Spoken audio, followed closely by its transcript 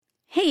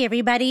Hey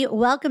everybody,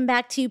 welcome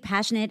back to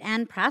Passionate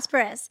and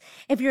Prosperous.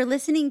 If you're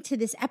listening to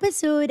this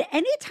episode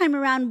anytime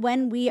around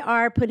when we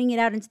are putting it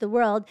out into the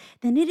world,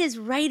 then it is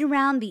right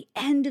around the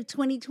end of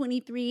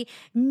 2023,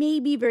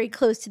 maybe very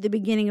close to the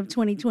beginning of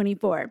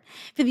 2024.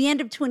 For the end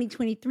of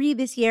 2023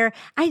 this year,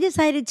 I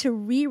decided to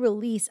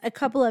re-release a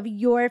couple of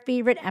your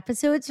favorite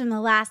episodes from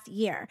the last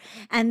year,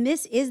 and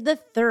this is the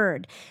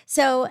third.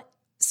 So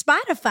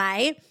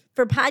Spotify,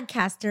 for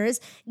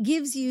podcasters,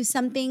 gives you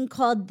something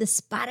called the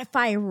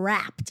Spotify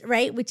Wrapped,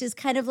 right? Which is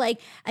kind of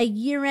like a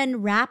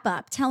year-end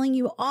wrap-up telling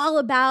you all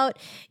about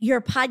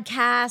your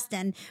podcast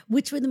and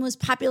which were the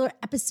most popular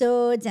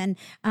episodes and,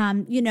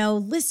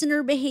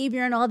 listener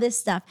behavior and all this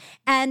stuff.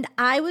 And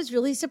I was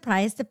really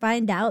surprised to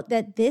find out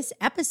that this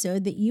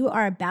episode that you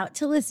are about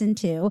to listen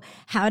to,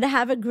 How to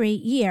Have a Great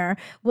Year,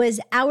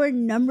 was our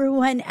number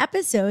one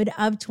episode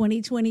of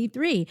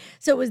 2023.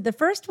 So it was the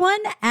first one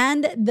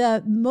and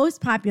the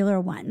most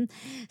popular one.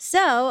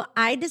 So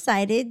I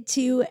decided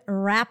to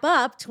wrap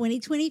up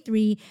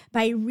 2023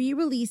 by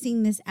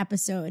re-releasing this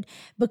episode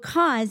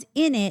because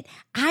in it,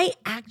 I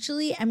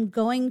actually am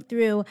going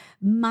through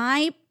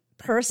my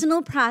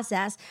personal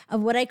process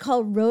of what I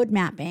call road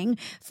mapping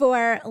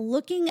for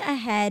looking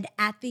ahead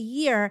at the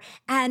year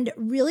and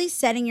really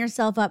setting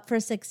yourself up for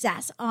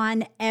success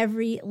on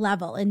every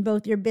level in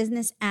both your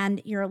business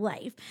and your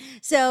life.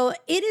 So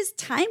it is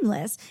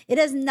timeless. It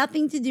has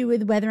nothing to do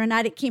with whether or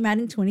not it came out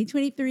in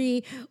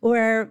 2023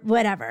 or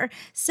whatever.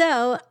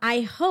 So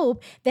I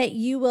hope that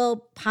you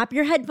will pop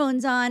your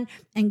headphones on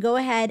and go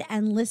ahead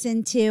and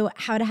listen to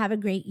How to Have a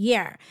Great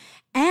Year.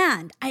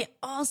 And I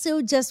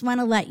also just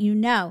want to let you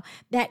know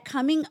that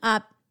coming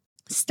up,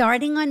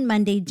 starting on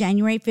Monday,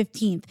 January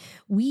 15th,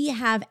 we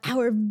have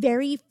our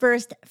very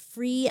first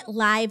free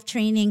live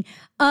training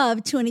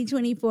of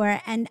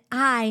 2024. And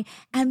I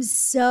am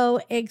so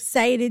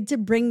excited to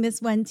bring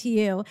this one to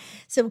you.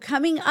 So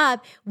coming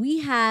up, we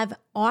have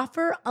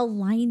Offer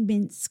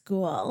Alignment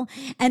School.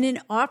 And in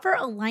Offer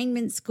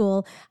Alignment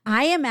School,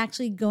 I am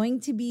actually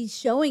going to be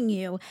showing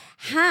you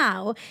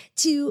how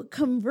to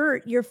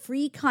convert your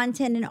free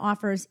content and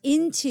offers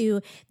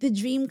into the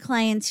dream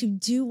clients who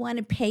do want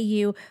to pay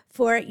you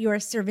for your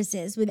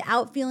services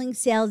without feeling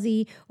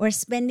salesy or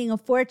spending a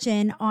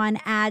fortune on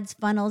ads,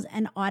 funnels,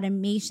 and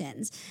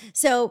automations.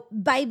 So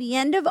by the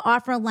end of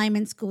Offer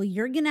Alignment School,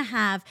 you're going to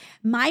have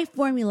my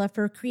formula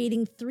for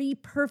creating 3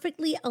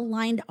 perfectly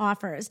aligned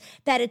offers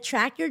that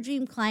attract your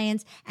dream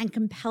clients and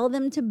compel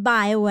them to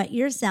buy what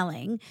you're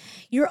selling.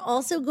 You're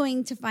also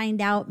going to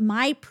find out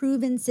my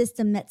proven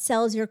system that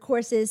sells your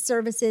courses,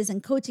 services,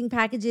 and coaching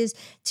packages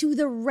to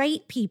the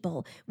right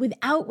people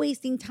without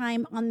wasting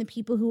time on the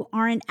people who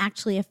aren't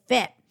actually a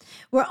fit.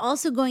 We're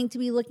also going to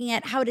be looking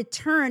at how to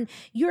turn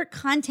your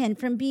content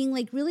from being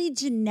like really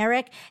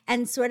generic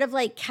and sort of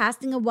like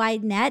casting a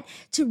wide net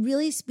to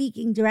really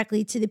speaking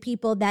directly to the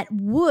people that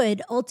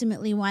would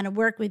ultimately want to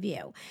work with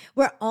you.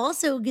 We're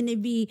also going to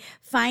be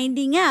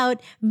finding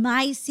out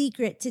my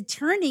secret to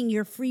turning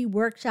your free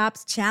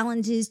workshops,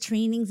 challenges,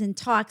 trainings, and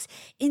talks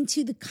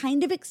into the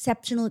kind of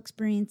exceptional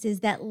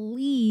experiences that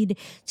lead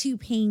to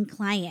paying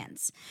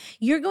clients.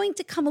 You're going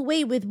to come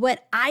away with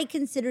what I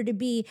consider to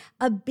be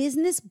a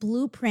business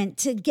blueprint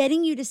to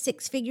getting you to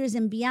 6 figures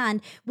and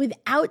beyond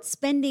without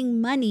spending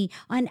money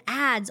on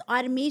ads,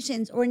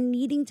 automations, or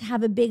needing to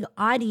have a big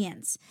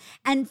audience.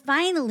 And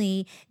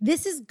finally,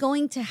 this is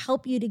going to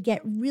help you to get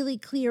really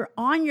clear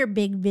on your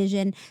big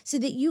vision so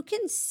that you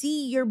can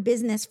see your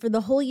business for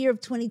the whole year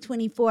of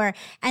 2024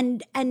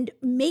 and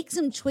make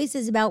some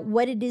choices about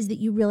what it is that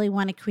you really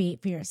want to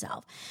create for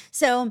yourself.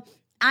 So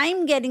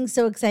I'm getting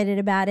so excited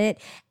about it.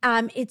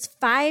 It's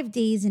 5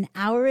 days, an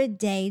hour a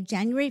day,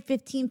 January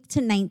 15th to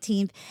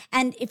 19th.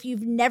 And if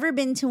you've never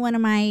been to one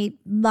of my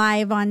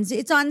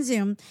it's on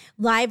Zoom,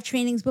 live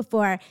trainings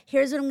before,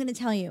 here's what I'm going to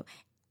tell you.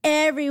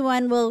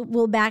 Everyone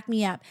will back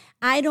me up.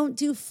 I don't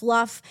do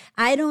fluff.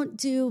 I don't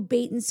do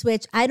bait and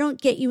switch. I don't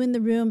get you in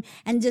the room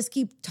and just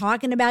keep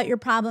talking about your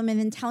problem and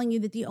then telling you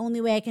that the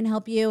only way I can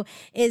help you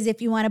is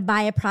if you want to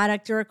buy a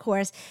product or a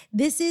course.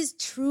 This is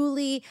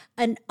truly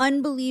an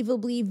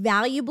unbelievably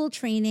valuable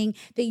training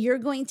that you're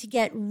going to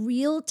get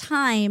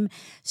real-time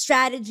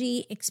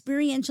strategy,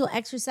 experiential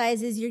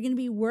exercises. You're going to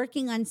be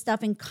working on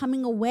stuff and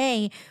coming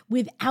away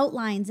with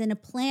outlines and a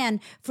plan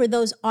for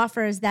those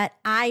offers that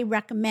I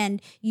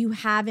recommend you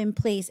have in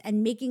place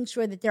and making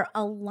sure that they're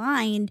aligned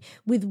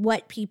with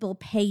what people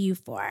pay you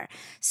for.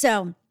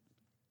 So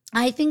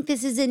I think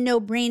this is a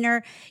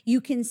no-brainer. You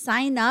can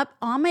sign up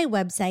on my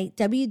website,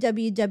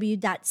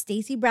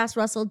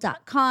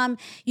 www.staceybrassrussell.com.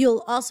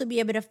 You'll also be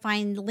able to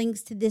find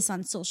links to this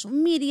on social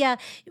media,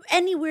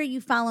 anywhere you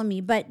follow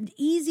me. But the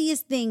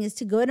easiest thing is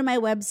to go to my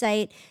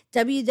website,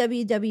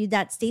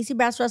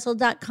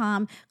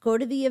 www.staceybrassrussell.com, go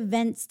to the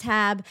events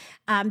tab.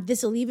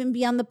 This will even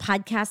be on the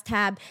podcast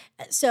tab.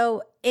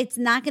 So it's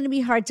not going to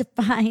be hard to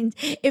find.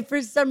 If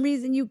for some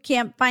reason you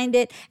can't find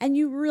it and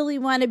you really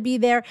want to be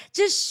there,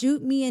 just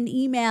shoot me an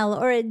email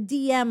or a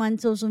DM on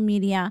social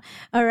media.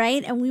 All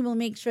right. And we will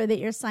make sure that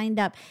you're signed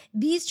up.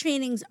 These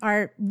trainings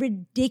are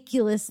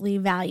ridiculously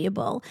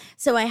valuable.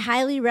 So I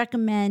highly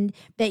recommend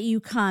that you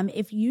come.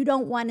 If you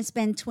don't want to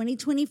spend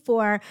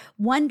 2024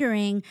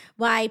 wondering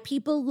why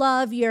people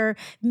love your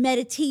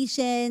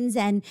meditations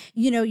and,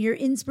 your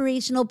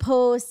inspirational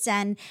posts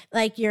and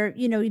like your,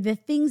 the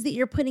things that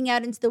you're putting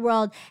out into the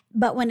world.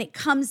 But when it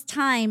comes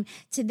time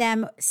to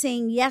them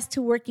saying yes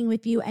to working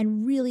with you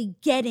and really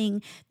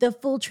getting the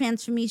full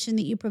transformation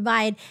that you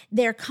provide,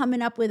 they're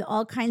coming up with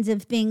all kinds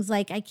of things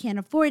like, I can't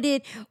afford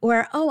it,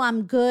 or, oh,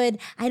 I'm good,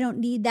 I don't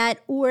need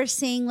that, or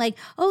saying like,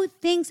 oh,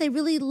 thanks, I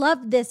really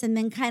love this, and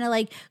then kind of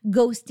like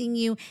ghosting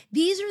you.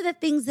 These are the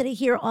things that I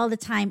hear all the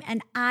time.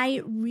 And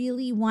I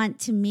really want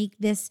to make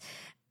this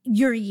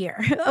your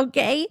year.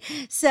 Okay.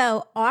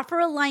 So Offer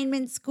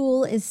Alignment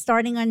School is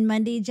starting on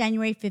Monday,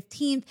 January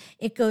 15th.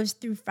 It goes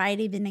through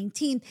Friday the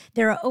 19th.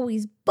 There are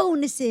always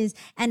bonuses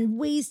and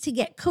ways to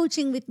get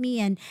coaching with me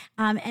and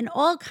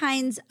all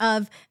kinds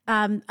of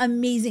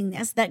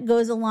amazingness that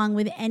goes along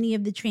with any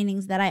of the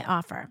trainings that I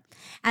offer.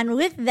 And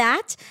with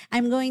that,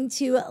 I'm going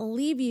to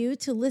leave you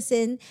to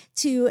listen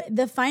to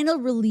the final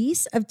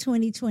release of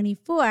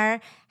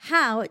 2024,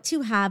 How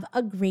to Have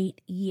a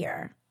Great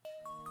Year.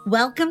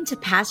 Welcome to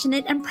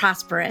Passionate and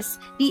Prosperous,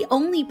 the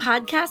only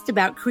podcast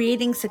about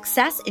creating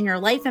success in your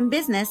life and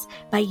business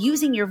by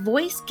using your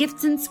voice,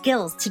 gifts, and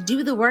skills to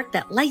do the work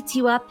that lights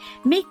you up,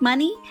 make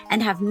money,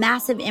 and have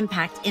massive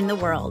impact in the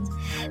world.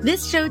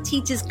 This show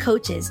teaches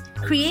coaches,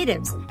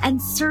 creatives, and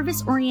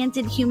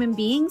service-oriented human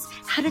beings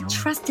how to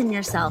trust in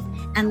yourself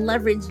and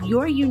leverage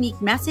your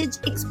unique message,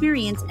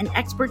 experience, and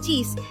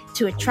expertise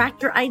to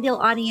attract your ideal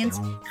audience,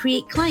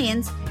 create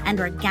clients,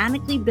 and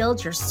organically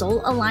build your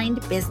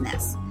soul-aligned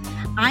business.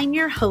 I'm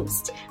your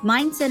host,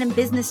 mindset and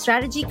business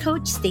strategy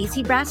coach,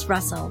 Stacey Brass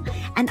Russell,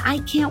 and I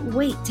can't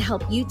wait to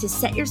help you to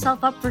set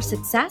yourself up for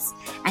success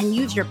and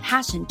use your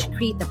passion to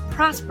create the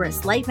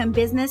prosperous life and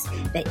business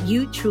that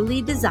you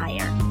truly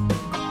desire.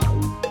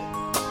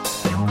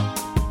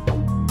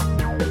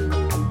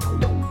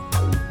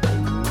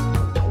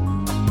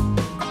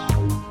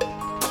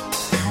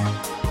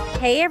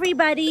 Hey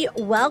everybody,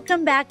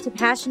 welcome back to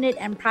Passionate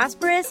and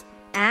Prosperous,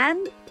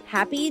 and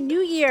Happy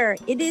New Year.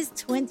 It is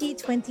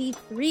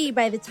 2023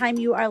 by the time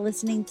you are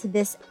listening to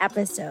this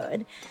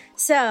episode.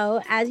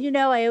 So, as you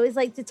know, I always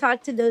like to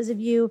talk to those of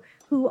you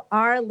who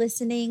are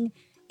listening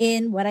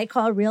in what I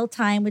call real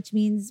time, which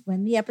means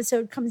when the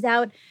episode comes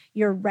out,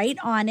 you're right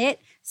on it.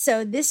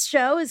 So this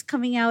show is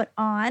coming out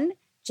on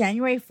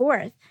January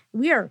 4th.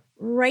 We are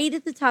right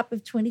at the top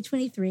of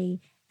 2023.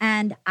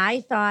 And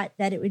I thought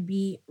that it would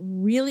be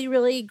really,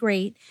 really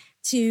great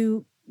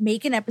to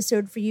make an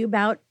episode for you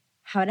about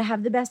how to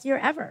have the best year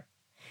ever.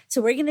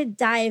 So we're going to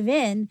dive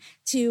in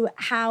to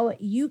how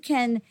you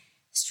can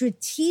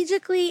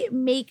strategically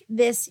make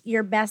this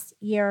your best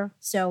year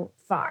so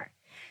far.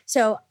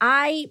 So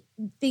I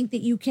think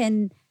that you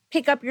can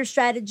pick up your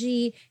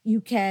strategy.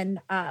 You can,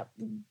 at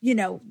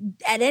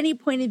any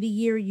point of the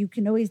year, you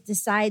can always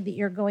decide that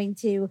you're going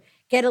to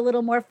get a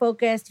little more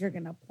focused. You're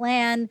going to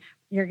plan.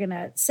 You're going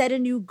to set a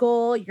new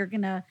goal. You're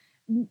going to,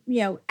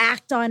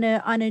 act on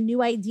a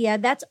new idea.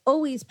 That's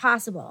always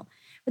possible.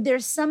 But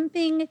there's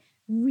something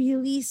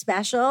really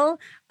special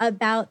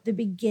about the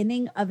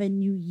beginning of a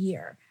new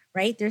year,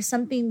 right? There's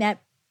something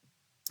that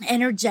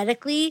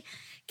energetically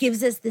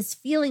gives us this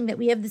feeling that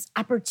we have this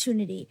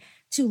opportunity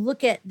to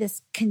look at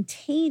this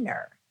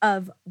container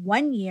of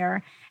 1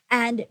 year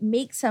and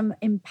make some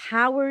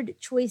empowered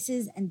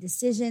choices and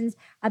decisions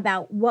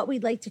about what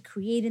we'd like to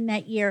create in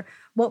that year,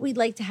 what we'd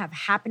like to have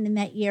happen in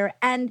that year,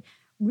 and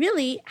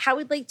really how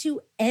we'd like to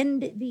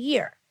end the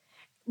year.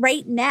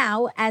 Right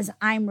now, as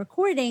I'm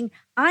recording,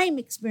 I'm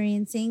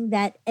experiencing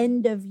that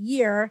end of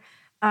year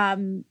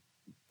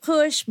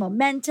push,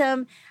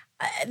 momentum.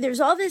 There's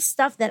all this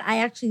stuff that I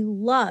actually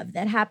love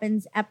that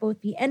happens at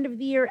both the end of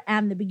the year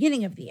and the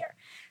beginning of the year.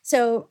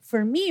 So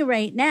for me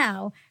right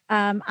now,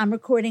 I'm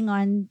recording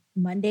on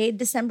Monday,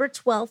 December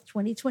 12th,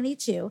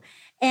 2022.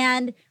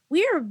 And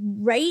we are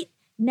right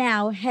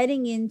now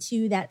heading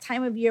into that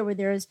time of year where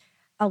there's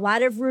a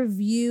lot of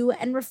review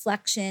and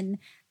reflection.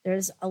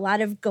 There's a lot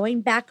of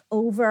going back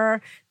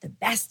over the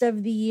best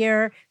of the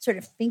year, sort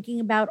of thinking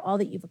about all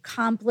that you've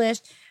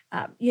accomplished,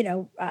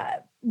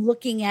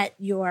 looking at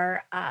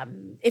your,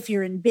 if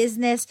you're in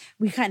business,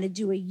 we kind of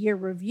do a year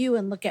review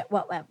and look at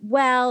what went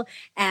well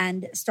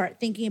and start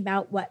thinking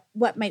about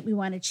what might we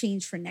want to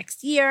change for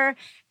next year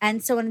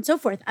and so on and so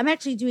forth. I'm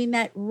actually doing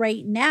that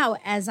right now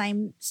as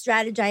I'm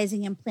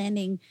strategizing and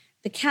planning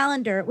the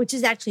calendar, which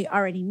is actually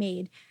already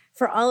made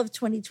for all of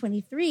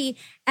 2023,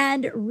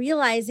 and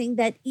realizing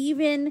that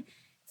even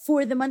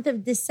for the month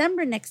of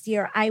December next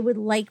year, I would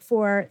like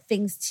for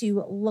things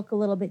to look a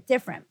little bit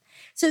different.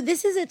 So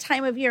this is a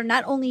time of year,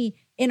 not only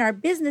in our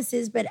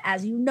businesses, but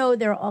as you know,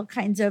 there are all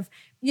kinds of,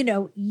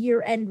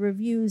 year-end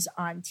reviews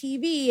on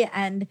TV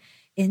and,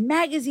 in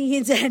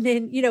magazines and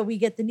we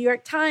get the New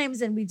York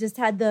Times, and we just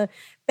had the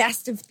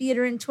Best of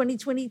Theater in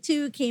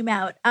 2022 came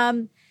out.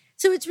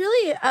 So it's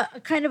really a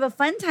kind of a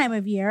fun time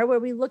of year where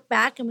we look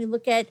back and we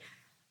look at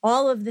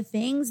all of the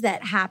things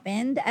that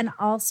happened. And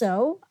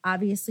also,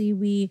 obviously,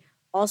 we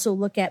also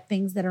look at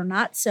things that are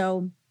not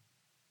so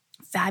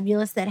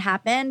fabulous that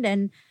happened,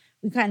 and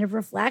we kind of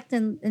reflect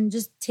and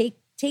just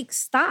take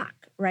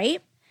stock,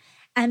 right?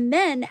 And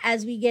then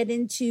as we get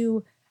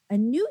into a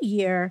new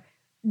year,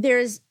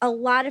 there's a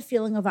lot of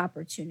feeling of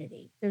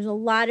opportunity. There's a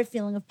lot of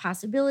feeling of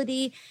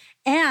possibility.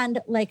 And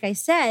like I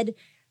said,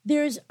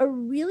 there's a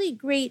really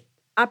great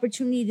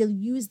opportunity to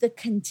use the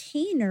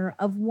container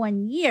of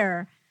one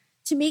year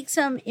to make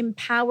some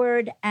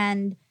empowered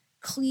and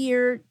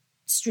clear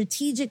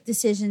strategic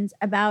decisions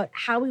about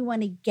how we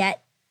want to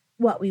get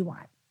what we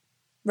want,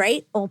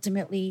 right?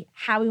 Ultimately,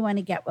 how we want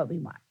to get what we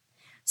want.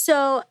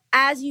 So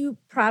as you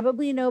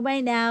probably know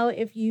by now,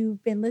 if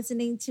you've been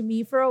listening to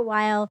me for a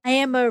while, I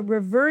am a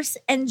reverse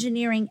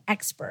engineering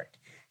expert.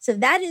 So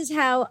that is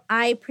how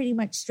I pretty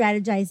much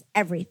strategize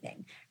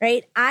everything,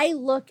 right? I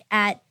look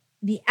at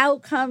the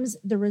outcomes,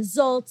 the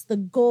results, the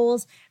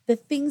goals, the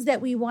things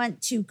that we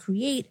want to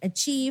create,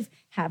 achieve,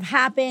 have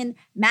happen,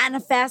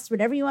 manifest,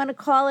 whatever you want to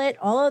call it.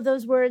 All of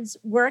those words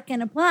work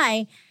and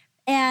apply.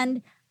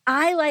 And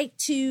I like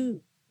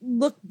to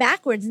look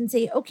backwards and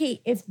say, okay,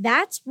 if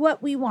that's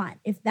what we want,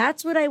 if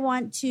that's what I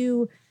want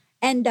to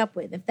end up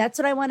with, if that's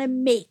what I want to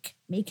make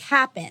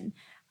happen,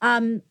 how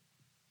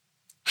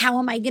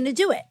am I going to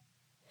do it?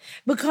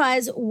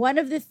 Because one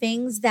of the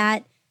things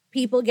that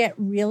people get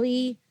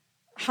really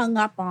hung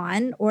up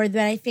on, or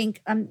that I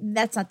think,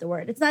 that's not the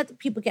word. It's not that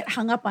people get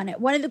hung up on it.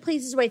 One of the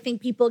places where I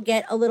think people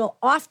get a little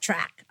off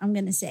track, I'm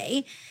going to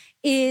say,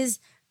 is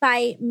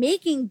by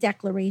making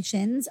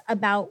declarations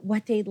about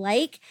what they'd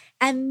like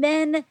and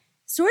then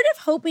sort of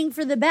hoping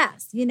for the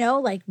best,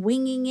 like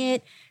winging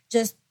it,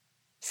 just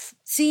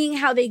seeing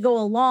how they go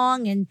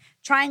along and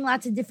trying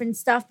lots of different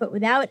stuff, but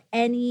without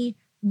any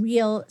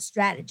real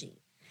strategy.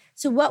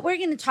 So what we're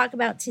going to talk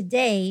about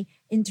today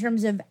in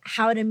terms of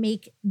how to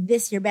make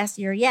this your best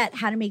year yet,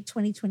 how to make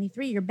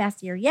 2023 your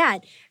best year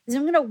yet, is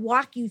I'm going to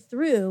walk you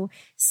through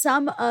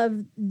some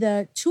of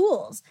the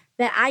tools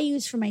that I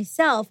use for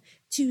myself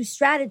to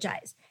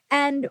strategize.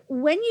 And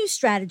when you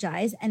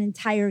strategize an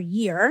entire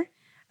year,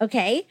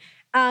 okay,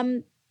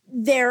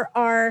 there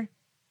are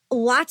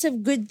lots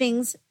of good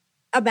things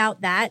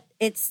about that.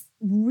 It's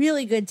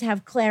really good to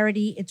have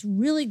clarity. It's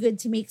really good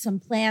to make some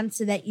plans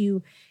so that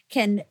you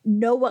can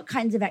know what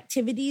kinds of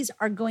activities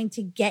are going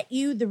to get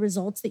you the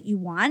results that you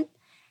want.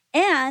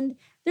 And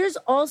there's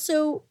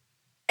also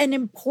an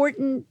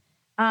important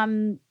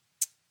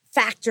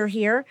factor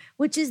here,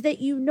 which is that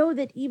you know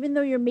that even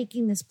though you're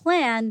making this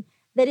plan,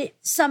 that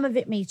some of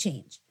it may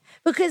change.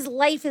 Because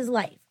life is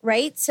life,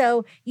 right?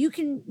 So you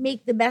can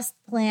make the best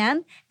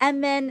plan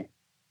and then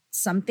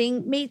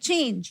something may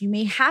change. You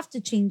may have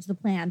to change the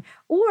plan,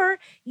 or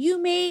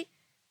you may,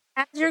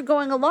 as you're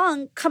going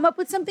along, come up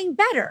with something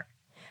better.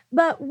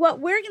 But what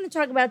we're going to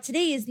talk about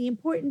today is the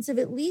importance of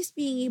at least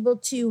being able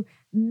to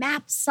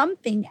map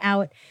something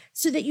out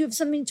so that you have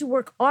something to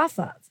work off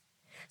of.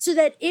 So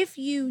that if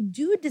you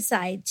do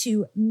decide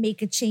to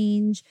make a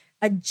change,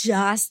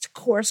 adjust,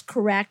 course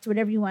correct,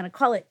 whatever you want to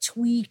call it,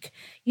 tweak,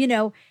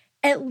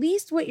 at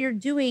least what you're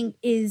doing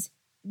is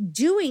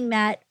doing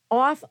that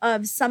off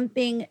of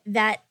something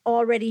that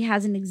already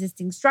has an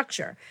existing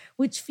structure,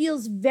 which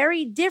feels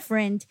very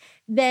different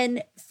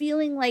than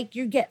feeling like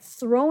you get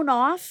thrown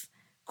off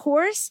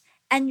course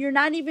and you're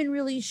not even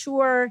really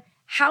sure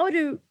how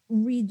to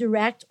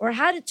redirect or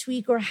how to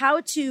tweak or how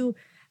to,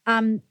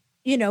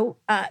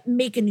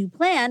 make a new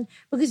plan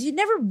because you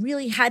never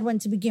really had one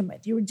to begin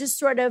with. You were just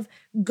sort of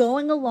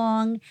going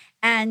along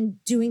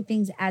and doing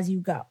things as you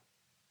go.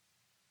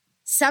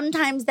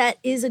 Sometimes that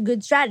is a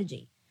good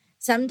strategy.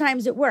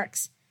 Sometimes it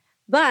works.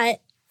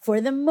 But for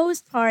the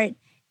most part,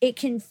 it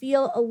can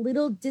feel a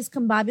little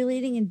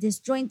discombobulating and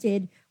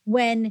disjointed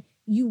when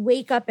you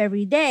wake up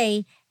every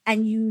day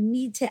and you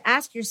need to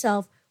ask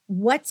yourself,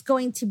 what's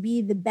going to be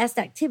the best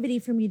activity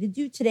for me to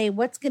do today?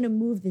 What's going to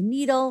move the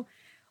needle?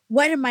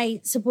 What am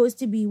I supposed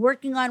to be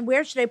working on?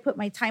 Where should I put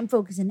my time,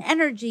 focus, and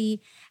energy?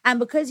 And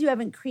because you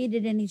haven't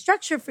created any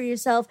structure for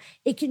yourself,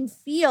 it can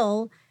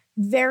feel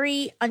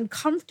very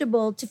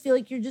uncomfortable to feel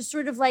like you're just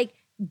sort of like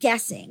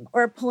guessing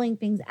or pulling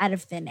things out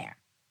of thin air.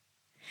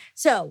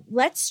 So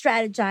let's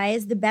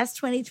strategize the best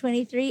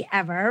 2023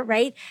 ever,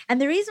 right? And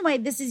the reason why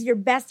this is your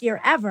best year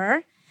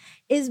ever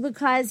is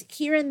because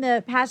here in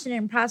the Passionate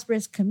and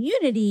Prosperous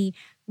community,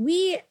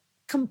 we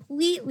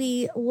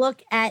completely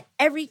look at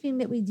everything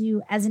that we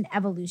do as an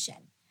evolution,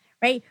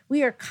 right?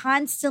 We are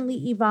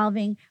constantly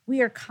evolving.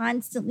 We are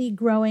constantly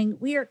growing.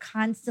 We are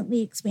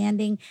constantly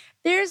expanding.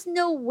 There's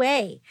no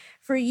way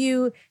for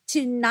you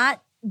to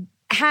not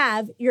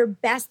have your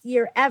best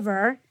year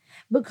ever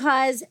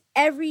because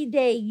every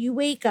day you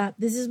wake up,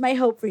 this is my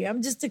hope for you.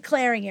 I'm just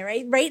declaring it,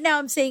 right? Right now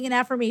I'm saying an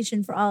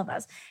affirmation for all of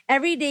us.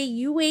 Every day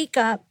you wake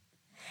up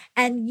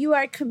and you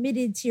are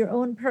committed to your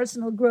own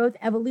personal growth,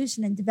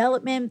 evolution, and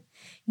development.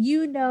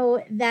 You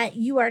know that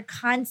you are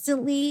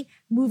constantly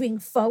moving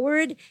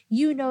forward.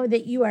 You know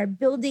that you are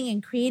building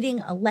and creating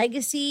a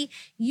legacy.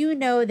 You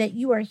know that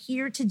you are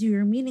here to do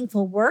your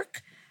meaningful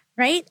work,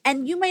 right?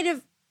 And you might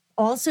have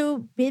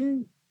also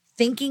been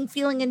thinking,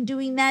 feeling, and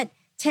doing that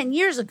 10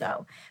 years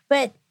ago.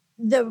 But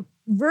the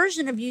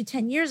version of you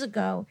 10 years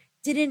ago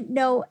didn't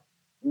know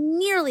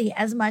nearly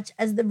as much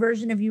as the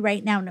version of you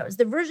right now knows.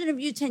 The version of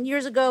you 10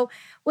 years ago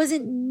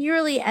wasn't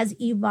nearly as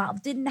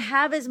evolved, didn't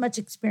have as much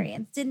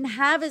experience, didn't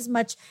have as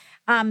much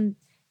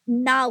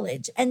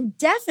knowledge. And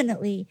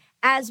definitely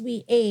as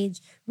we age,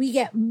 we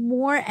get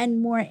more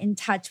and more in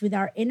touch with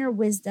our inner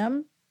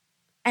wisdom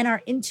and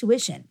our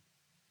intuition.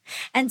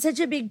 And such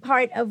a big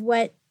part of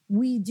what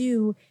we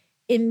do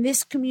in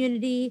this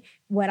community,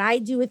 what I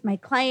do with my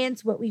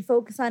clients, what we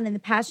focus on in the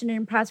Passionate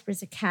and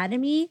Prosperous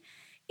Academy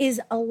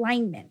is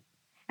alignment.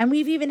 And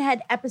we've even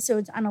had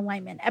episodes on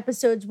alignment,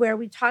 episodes where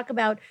we talk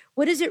about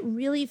what does it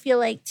really feel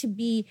like to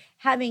be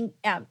having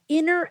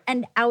inner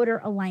and outer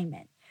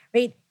alignment,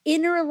 right?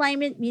 Inner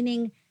alignment,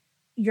 meaning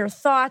your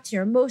thoughts,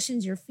 your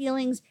emotions, your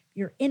feelings,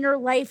 your inner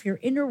life, your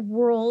inner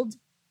world,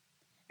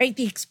 right?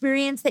 The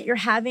experience that you're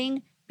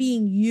having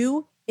being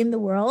you in the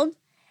world.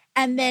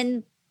 And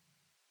then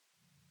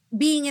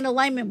being in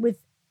alignment with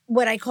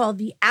what I call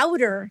the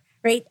outer,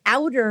 right?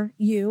 Outer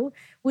you,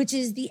 which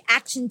is the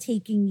action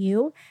taking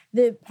you,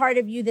 the part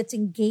of you that's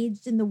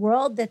engaged in the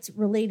world, that's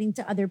relating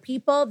to other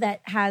people,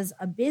 that has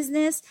a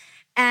business.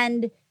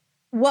 And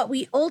what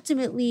we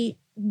ultimately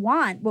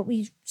want, what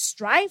we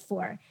strive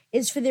for,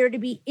 is for there to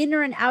be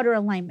inner and outer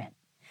alignment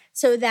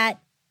so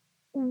that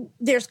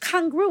there's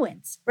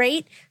congruence,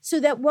 right? So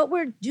that what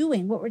we're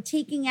doing, what we're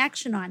taking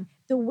action on,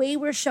 the way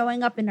we're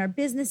showing up in our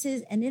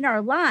businesses and in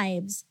our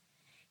lives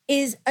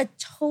is a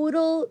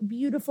total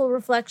beautiful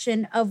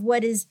reflection of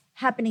what is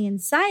happening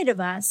inside of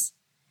us.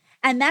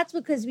 And that's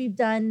because we've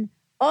done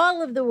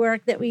all of the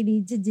work that we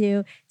need to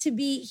do to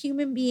be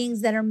human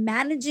beings that are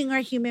managing our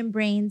human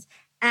brains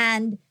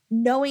and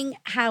knowing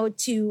how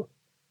to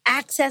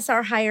access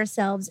our higher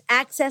selves,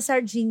 access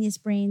our genius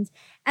brains,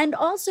 and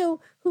also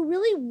who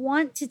really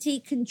want to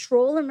take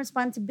control and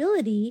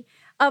responsibility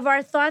of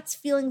our thoughts,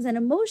 feelings, and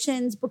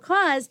emotions,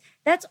 because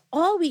that's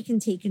all we can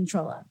take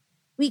control of.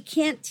 We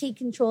can't take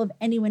control of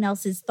anyone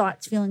else's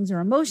thoughts, feelings, or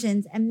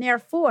emotions. And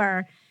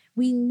therefore,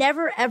 we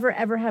never, ever,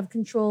 ever have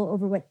control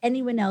over what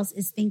anyone else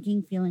is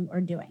thinking, feeling,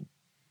 or doing,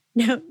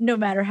 no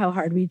matter how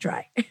hard we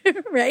try,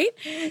 right?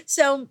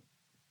 So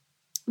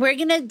we're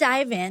going to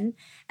dive in,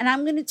 and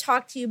I'm going to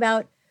talk to you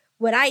about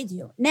what I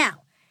do.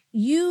 Now,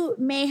 you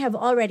may have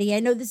already, I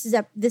know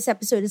this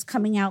episode is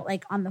coming out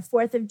like on the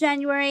 4th of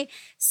January,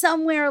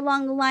 somewhere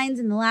along the lines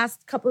in the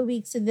last couple of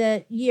weeks of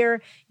the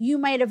year, you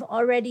might have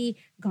already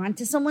gone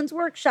to someone's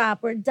workshop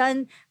or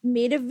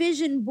made a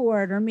vision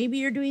board, or maybe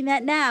you're doing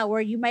that now,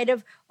 or you might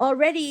have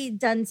already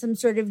done some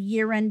sort of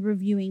year-end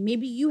reviewing.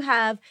 Maybe you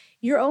have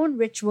your own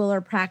ritual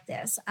or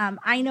practice.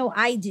 I know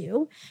I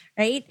do,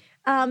 right?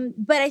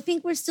 But I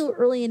think we're still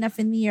early enough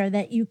in the year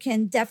that you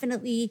can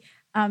definitely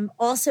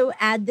also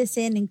add this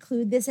in,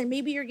 include this, and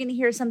maybe you're going to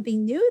hear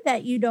something new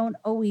that you don't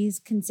always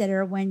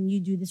consider when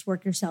you do this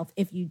work yourself,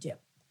 if you do.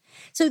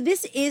 So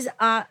this is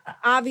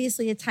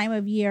obviously a time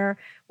of year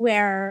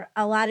where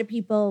a lot of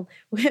people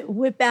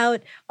whip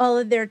out all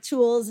of their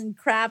tools and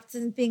crafts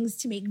and things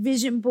to make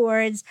vision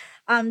boards.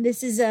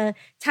 This is a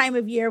time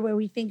of year where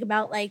we think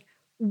about like,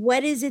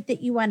 what is it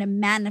that you want to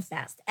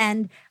manifest?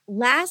 And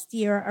last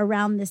year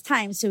around this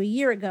time, so a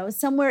year ago,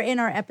 somewhere in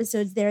our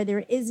episodes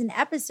there is an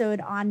episode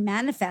on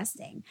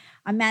manifesting,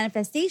 on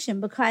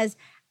manifestation, because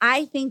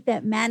I think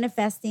that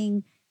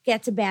manifesting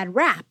gets a bad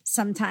rap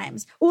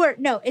sometimes. Or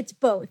no, it's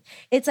both.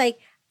 It's like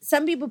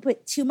some people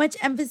put too much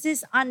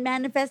emphasis on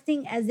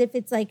manifesting as if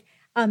it's like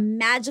a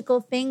magical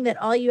thing that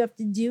all you have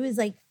to do is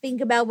like think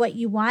about what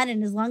you want.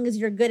 And as long as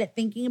you're good at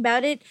thinking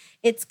about it,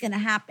 it's going to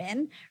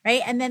happen,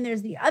 right? And then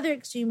there's the other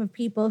extreme of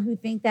people who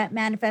think that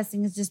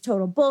manifesting is just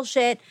total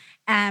bullshit,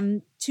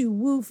 too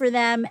woo for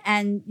them,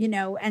 and, you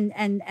know,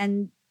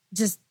 and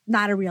just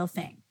not a real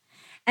thing.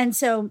 And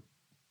so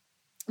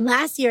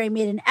last year I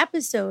made an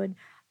episode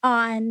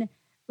on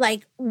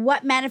like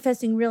what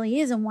manifesting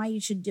really is and why you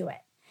should do it.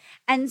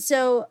 And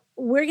so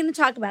we're going to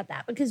talk about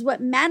that, because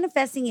what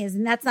manifesting is,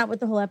 and that's not what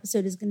the whole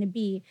episode is going to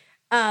be,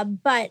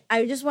 but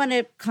I just want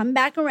to come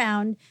back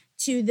around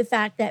to the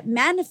fact that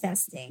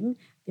manifesting,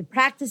 the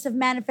practice of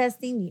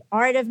manifesting, the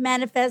art of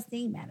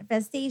manifesting,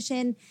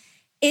 manifestation,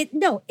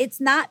 it's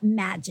not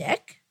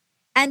magic,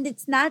 and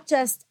it's not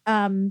just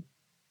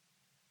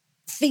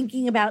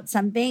thinking about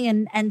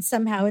something and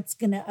somehow it's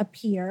going to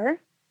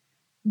appear,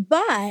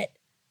 but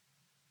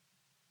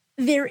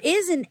there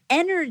is an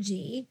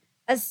energy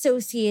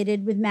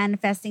associated with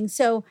manifesting.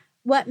 So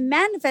what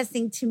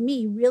manifesting to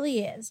me really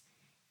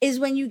is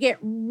when you get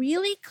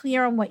really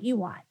clear on what you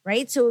want,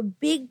 right? So a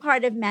big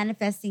part of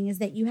manifesting is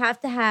that you have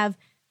to have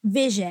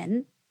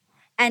vision,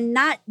 and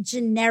not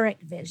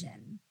generic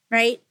vision,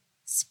 right?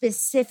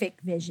 Specific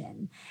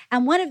vision.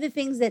 And one of the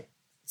things that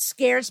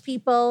scares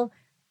people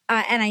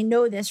and I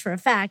know this for a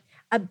fact,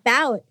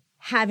 about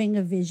having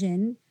a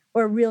vision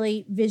or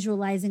really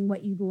visualizing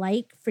what you'd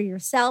like for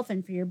yourself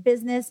and for your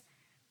business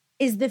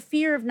is the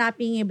fear of not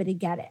being able to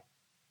get it,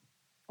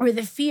 or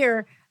the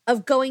fear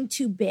of going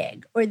too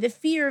big, or the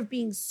fear of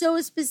being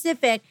so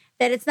specific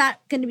that it's not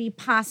going to be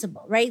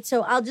possible, right?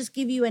 So I'll just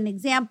give you an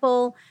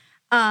example.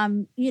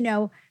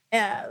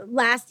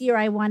 Last year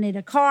I wanted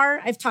a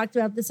car. I've talked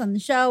about this on the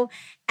show.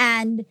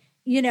 And,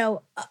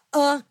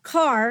 a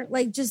car,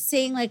 like just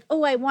saying like,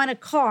 oh, I want a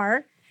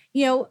car,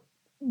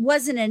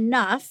 wasn't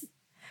enough,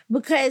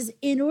 because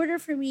in order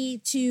for me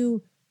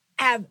to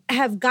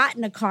have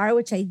gotten a car,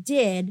 which I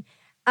did,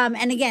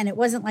 and again, it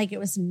wasn't like it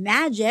was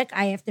magic.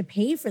 I have to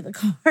pay for the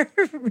car,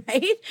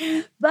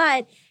 right?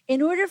 But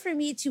in order for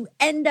me to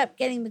end up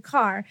getting the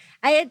car,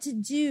 I had to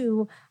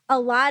do a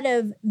lot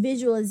of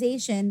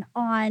visualization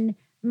on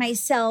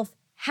myself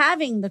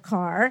having the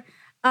car,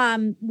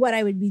 what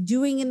I would be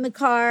doing in the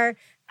car,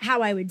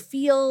 how I would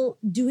feel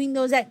doing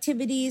those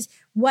activities,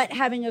 what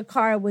having a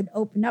car would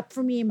open up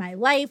for me in my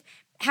life,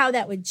 how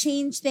that would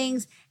change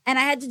things. And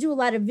I had to do a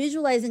lot of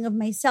visualizing of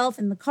myself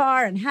in the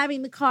car and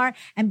having the car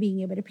and being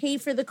able to pay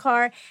for the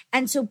car.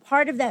 And so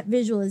part of that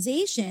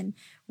visualization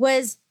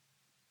was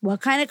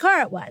what kind of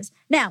car it was.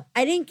 Now,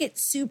 I didn't get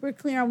super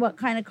clear on what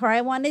kind of car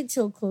I wanted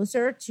till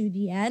closer to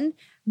the end,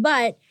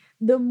 but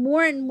the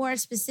more and more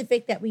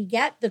specific that we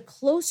get, the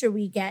closer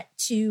we get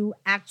to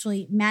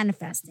actually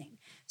manifesting.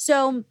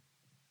 So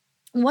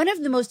one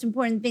of the most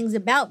important things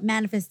about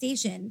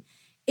manifestation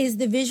is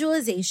the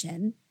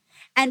visualization.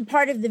 And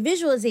part of the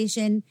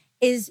visualization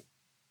is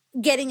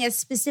getting as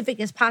specific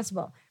as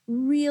possible,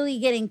 really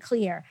getting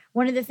clear.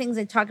 One of the things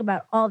I talk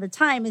about all the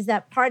time is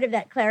that part of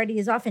that clarity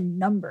is often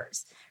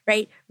numbers,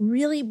 right?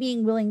 Really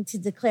being willing to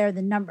declare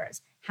the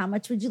numbers. How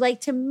much would you like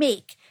to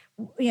make?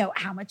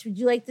 How much would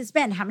you like to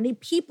spend? How many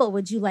people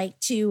would you like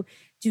to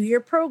do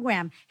your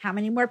program? How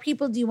many more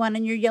people do you want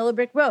on your yellow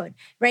brick road,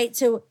 right?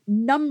 So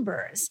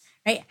numbers,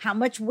 right? How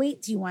much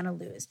weight do you want to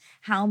lose?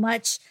 How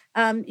much,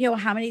 how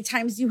many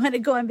times do you want to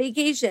go on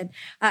vacation?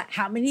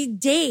 How many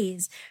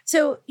days?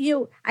 So,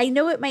 I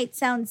know it might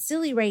sound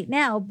silly right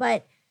now,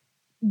 but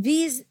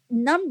these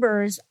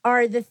numbers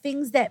are the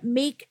things that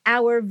make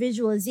our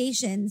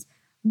visualizations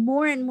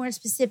more and more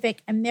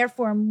specific and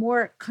therefore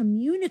more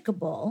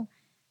communicable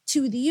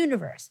to the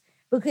universe.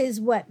 Because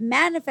what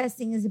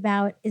manifesting is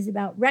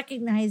about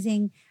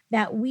recognizing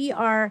that we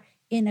are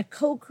in a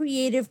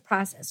co-creative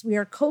process. We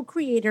are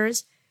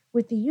co-creators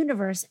with the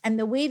universe. And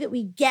the way that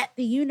we get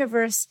the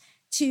universe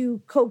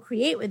to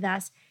co-create with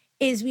us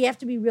is we have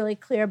to be really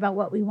clear about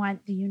what we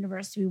want the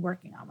universe to be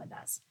working on with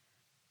us,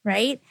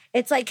 right?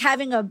 It's like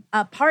having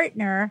a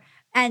partner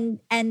and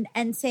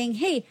saying,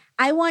 hey,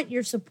 I want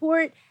your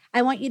support.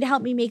 I want you to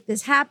help me make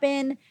this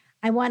happen.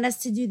 I want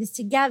us to do this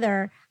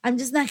together. I'm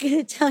just not going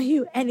to tell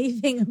you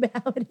anything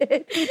about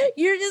it.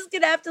 You're just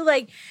going to have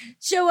to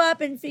show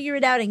up and figure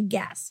it out and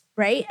guess,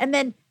 right? And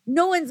then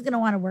no one's going to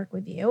want to work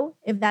with you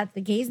if that's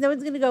the case. No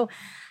one's going to go,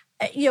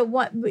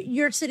 what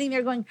you're sitting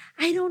there going,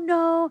 I don't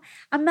know.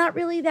 I'm not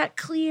really that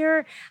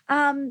clear.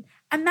 I'm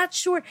not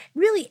sure.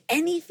 Really,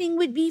 anything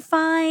would be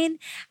fine.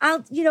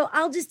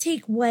 I'll just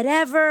take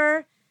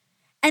whatever.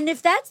 And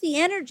if that's the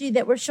energy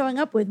that we're showing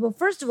up with, well,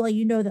 first of all,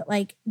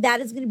 that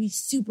that is going to be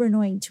super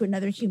annoying to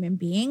another human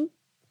being.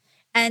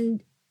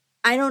 And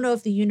I don't know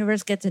if the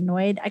universe gets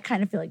annoyed. I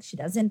kind of feel like she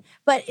doesn't,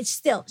 but it's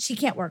still, she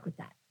can't work with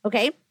that.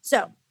 Okay.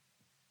 So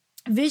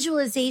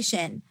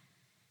visualization,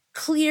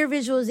 clear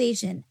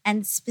visualization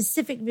and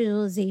specific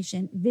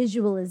visualization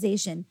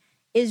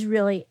is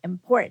really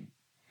important.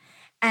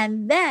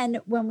 And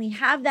then when we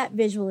have that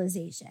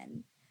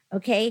visualization,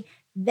 okay,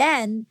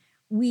 then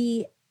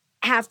we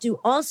have to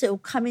also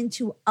come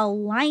into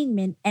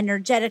alignment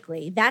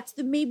energetically. That's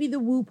maybe the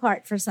woo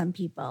part for some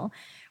people,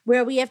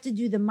 where we have to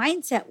do the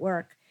mindset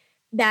work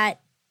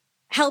that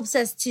helps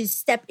us to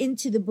step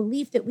into the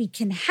belief that we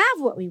can have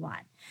what we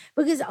want.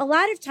 Because a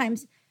lot of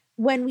times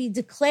when we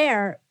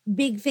declare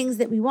big things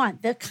that we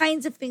want, the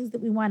kinds of things that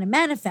we want to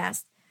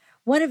manifest,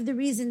 one of the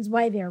reasons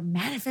why they're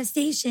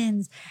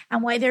manifestations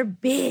and why they're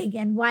big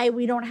and why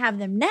we don't have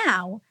them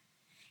now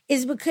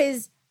is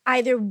because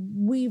either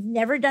we've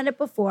never done it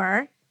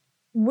before,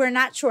 we're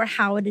not sure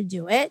how to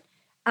do it.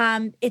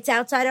 It's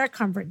outside our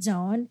comfort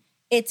zone.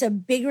 It's a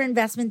bigger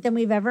investment than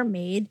we've ever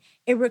made.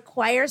 It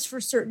requires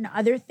for certain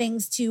other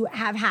things to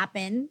have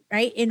happen,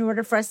 right, in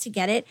order for us to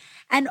get it.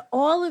 And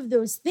all of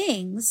those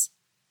things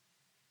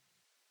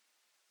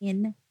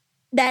in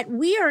that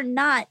we are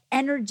not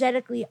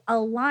energetically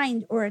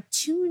aligned or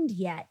attuned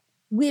yet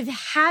with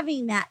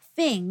having that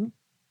thing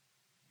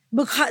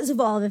because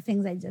of all the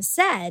things I just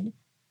said.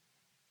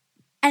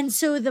 And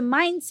so the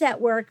mindset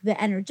work, the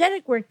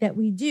energetic work that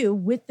we do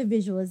with the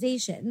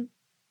visualization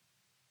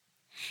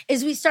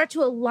is we start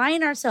to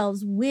align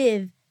ourselves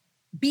with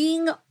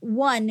being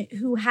one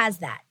who has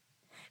that,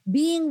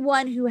 being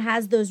one who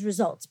has those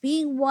results,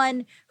 being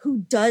one who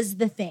does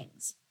the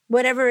things,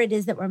 whatever it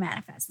is that we're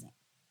manifesting.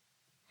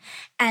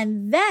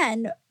 And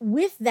then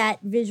with that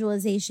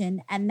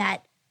visualization and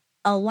that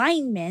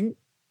alignment,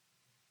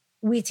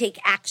 we take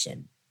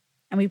action.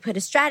 and we put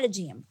a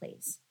strategy in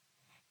place.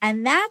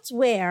 And that's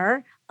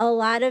where a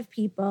lot of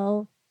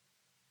people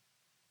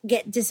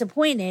get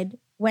disappointed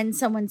when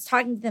someone's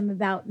talking to them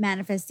about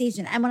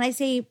manifestation. And when I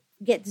say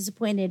get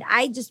disappointed,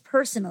 I just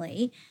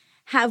personally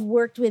have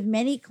worked with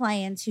many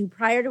clients who,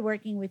 prior to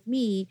working with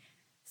me,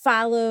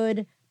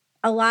 followed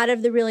a lot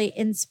of the really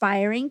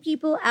inspiring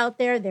people out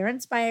there. They're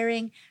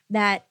inspiring,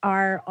 that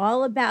are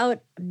all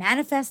about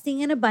manifesting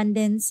in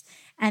abundance.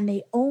 And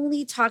they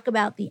only talk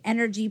about the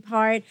energy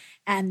part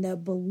and the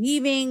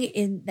believing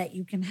in that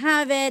you can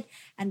have it,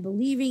 and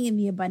believing in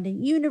the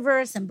abundant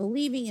universe, and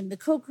believing in the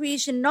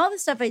co-creation and all the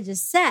stuff I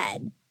just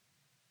said.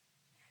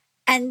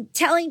 And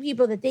telling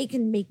people that they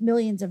can make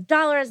millions of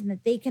dollars and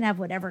that they can have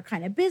whatever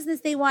kind of business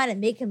they want,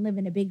 and they can live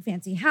in a big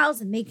fancy house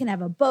and they can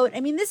have a boat.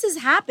 I mean, this is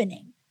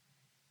happening.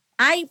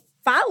 I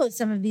follow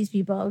some of these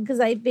people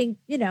because I think,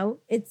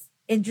 it's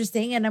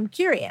interesting and I'm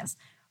curious.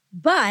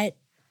 But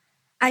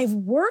I've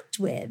worked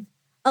with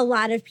a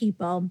lot of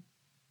people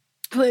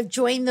who have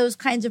joined those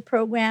kinds of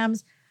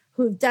programs,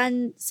 who have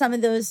done some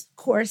of those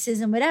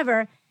courses and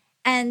whatever.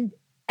 And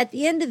at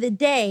the end of the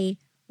day,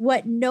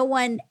 what no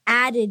one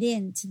added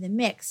into the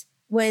mix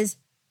was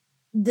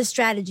the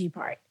strategy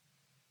part.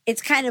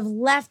 It's kind of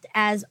left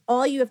as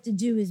all you have to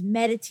do is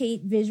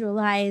meditate,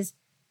 visualize,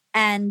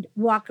 and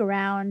walk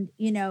around,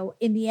 in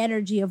the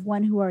energy of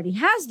one who already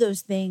has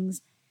those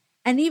things.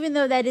 And even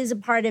though that is a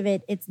part of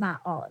it, it's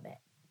not all of it.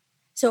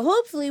 So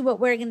hopefully what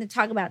we're going to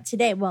talk about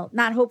today, well,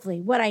 not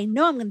hopefully, what I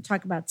know I'm going to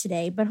talk about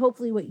today, but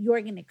hopefully what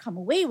you're going to come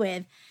away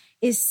with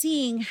is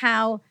seeing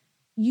how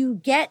you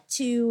get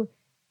to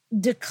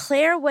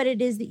declare what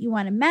it is that you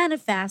want to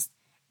manifest,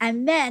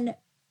 and then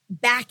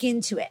back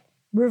into it,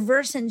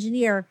 reverse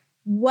engineer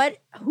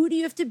who do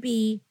you have to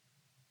be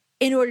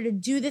in order to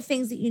do the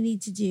things that you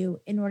need to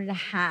do in order to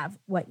have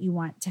what you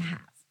want to have.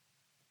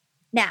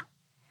 Now,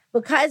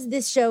 because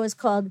this show is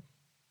called,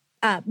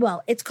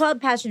 it's called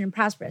Passionate and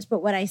Prosperous,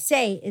 but what I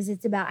say is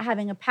it's about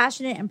having a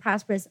passionate and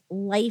prosperous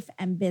life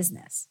and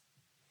business.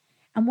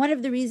 And one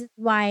of the reasons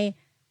why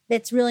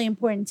that's really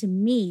important to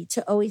me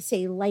to always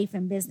say life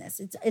and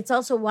business, it's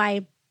also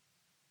why,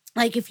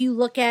 like, if you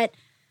look at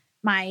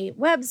my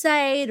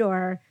website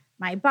or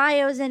my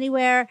bios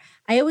anywhere,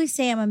 I always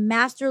say I'm a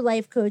master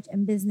life coach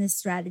and business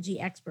strategy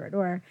expert,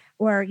 or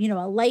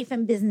a life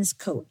and business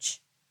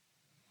coach.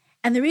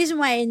 And the reason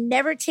why I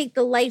never take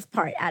the life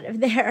part out of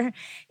there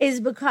is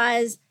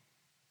because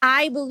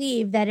I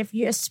believe that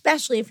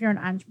especially if you're an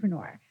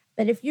entrepreneur,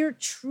 that if you're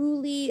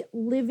truly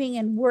living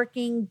and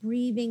working,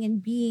 breathing,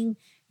 and being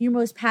your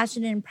most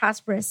passionate and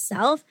prosperous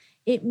self,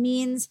 it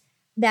means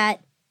that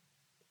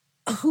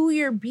who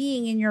you're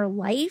being in your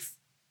life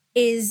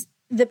is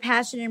the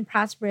passionate and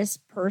prosperous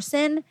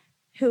person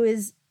who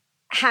is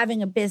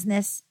having a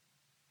business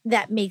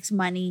that makes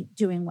money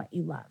doing what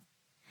you love.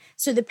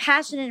 So the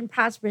passionate and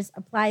prosperous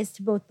applies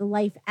to both the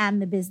life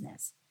and the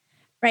business,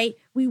 right?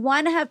 We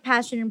want to have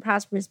passionate and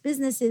prosperous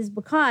businesses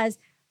because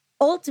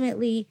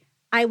ultimately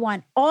I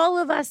want all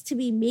of us to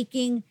be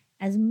making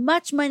as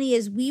much money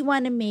as we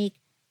want to make,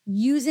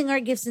 using our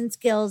gifts and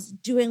skills,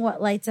 doing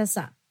what lights us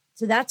up.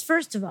 So that's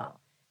first of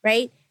all,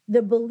 right?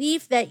 The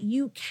belief that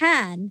you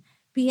can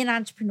be an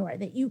entrepreneur,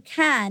 that you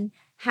can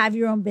have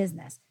your own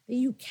business, that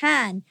you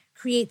can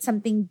create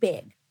something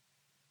big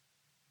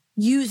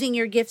using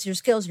your gifts, your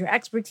skills, your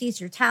expertise,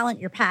 your talent,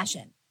 your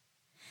passion.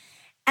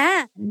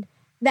 And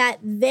that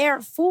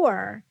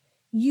therefore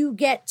you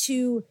get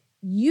to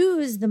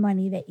use the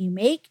money that you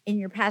make in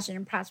your passionate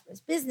and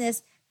prosperous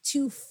business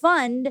to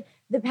fund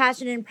the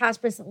passionate and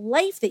prosperous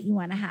life that you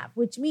want to have,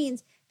 which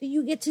means that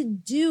you get to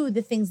do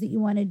the things that you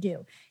want to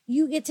do.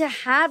 You get to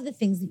have the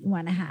things that you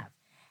want to have.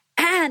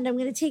 And I'm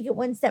going to take it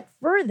one step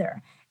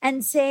further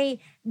and say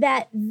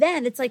that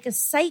then it's like a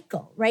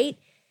cycle, right?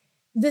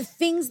 The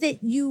things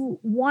that you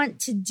want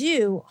to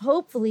do,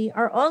 hopefully,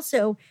 are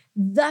also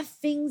the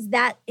things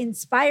that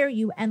inspire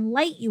you and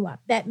light you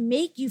up, that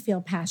make you feel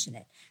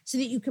passionate, so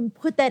that you can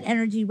put that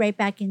energy right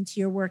back into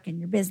your work and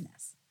your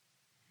business,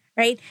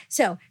 right?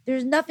 So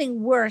there's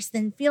nothing worse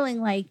than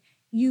feeling like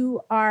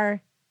you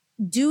are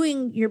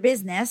doing your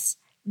business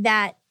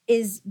that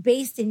is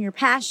based in your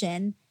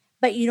passion,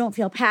 but you don't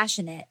feel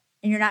passionate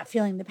and you're not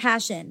feeling the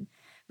passion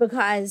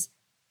because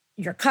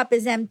your cup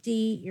is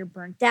empty, you're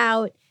burnt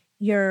out,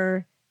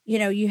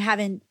 you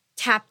haven't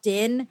tapped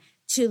in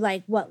to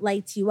like what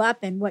lights you up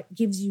and what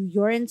gives you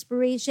your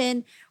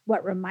inspiration,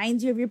 what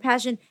reminds you of your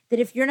passion, that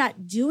if you're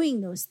not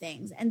doing those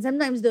things, and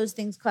sometimes those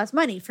things cost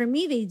money. For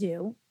me, they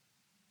do.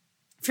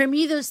 For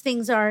me, those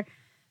things are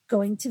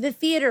going to the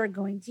theater,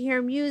 going to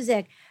hear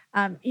music,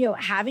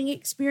 having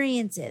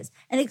experiences.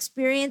 And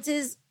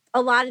experiences,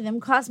 a lot of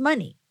them cost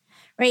money,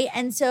 right?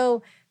 And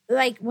so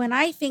like when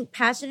I think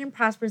passionate and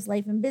prosperous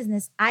life and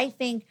business, I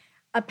think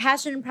a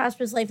passionate and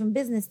prosperous life and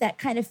business that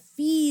kind of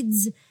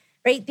feeds,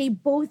 right? They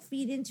both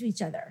feed into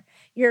each other.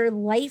 Your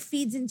life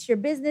feeds into your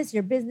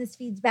business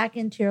feeds back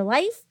into your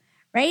life,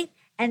 right?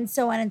 And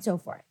so on and so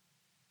forth.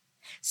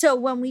 So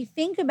when we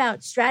think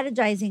about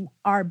strategizing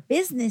our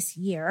business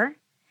year,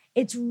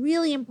 it's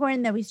really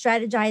important that we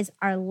strategize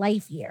our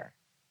life year.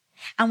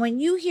 And when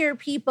you hear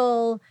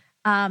people,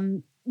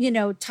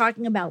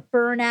 talking about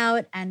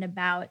burnout and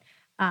about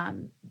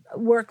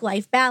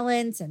work-life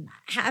balance and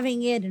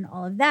having it and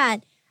all of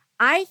that,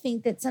 I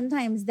think that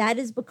sometimes that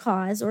is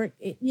because,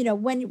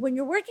 when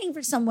you're working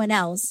for someone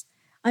else,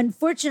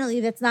 unfortunately,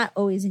 that's not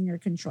always in your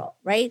control,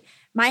 right?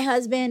 My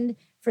husband,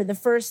 for the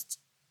first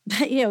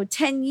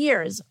 10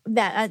 years,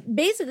 that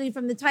basically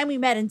from the time we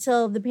met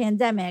until the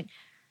pandemic,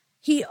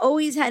 he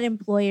always had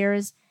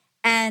employers,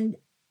 and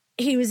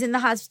he was in the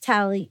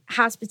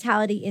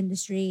hospitality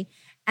industry,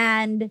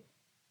 and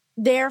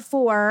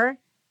therefore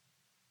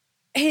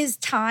his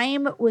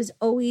time was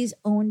always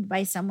owned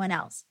by someone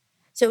else.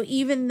 So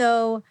even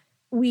though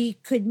we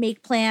could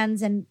make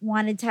plans and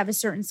wanted to have a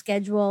certain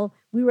schedule,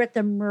 we were at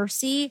the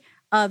mercy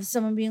of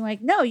someone being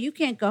like, no, you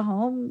can't go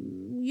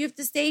home. You have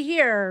to stay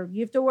here.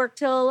 You have to work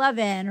till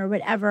 11 or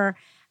whatever.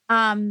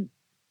 And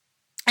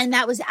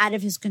that was out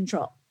of his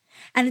control.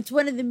 And it's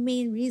one of the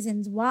main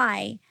reasons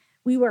why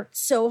we worked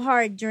so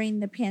hard during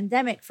the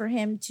pandemic for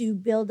him to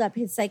build up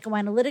his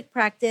psychoanalytic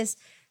practice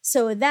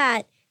so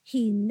that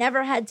he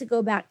never had to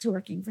go back to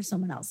working for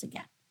someone else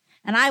again.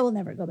 And I will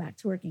never go back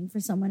to working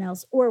for someone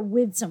else or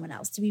with someone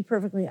else, to be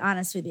perfectly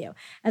honest with you.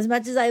 As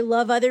much as I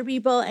love other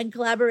people and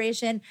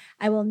collaboration,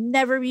 I will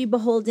never be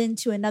beholden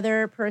to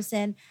another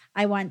person.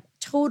 I want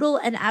total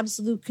and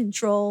absolute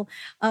control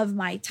of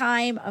my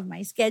time, of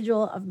my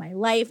schedule, of my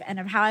life, and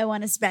of how I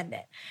want to spend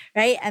it,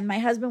 right? And my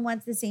husband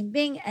wants the same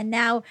thing. And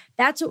now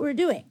that's what we're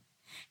doing.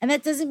 And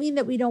that doesn't mean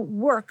that we don't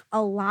work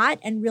a lot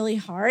and really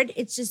hard.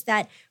 It's just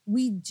that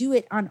we do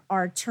it on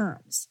our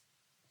terms.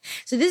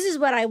 So this is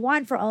what I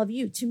want for all of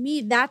you. To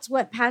me, that's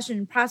what Passionate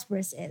and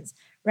Prosperous is,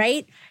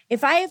 right?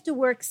 If I have to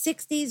work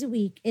 6 days a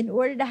week in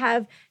order to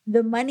have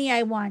the money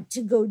I want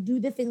to go do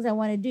the things I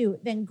want to do,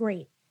 then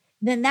great.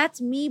 Then that's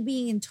me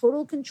being in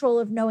total control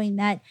of knowing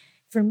that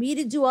for me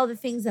to do all the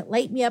things that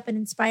light me up and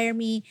inspire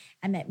me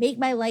and that make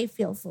my life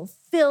feel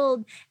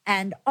fulfilled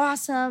and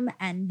awesome,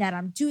 and that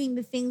I'm doing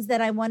the things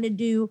that I want to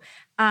do.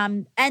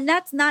 And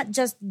that's not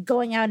just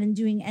going out and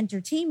doing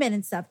entertainment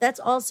and stuff. That's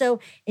also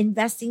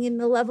investing in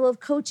the level of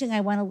coaching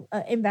I want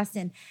to invest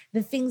in,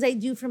 the things I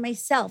do for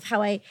myself,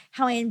 how I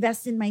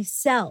invest in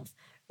myself,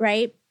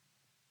 right?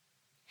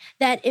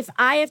 That if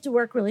I have to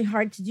work really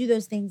hard to do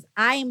those things,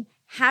 I'm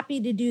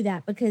happy to do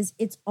that because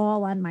it's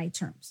all on my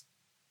terms.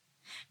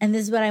 And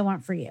this is what I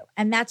want for you.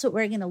 And that's what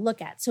we're going to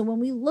look at. So when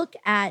we look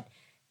at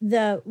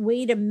the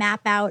way to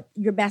map out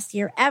your best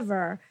year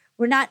ever,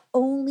 we're not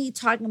only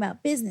talking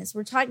about business.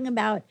 We're talking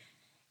about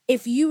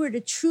if you were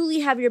to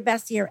truly have your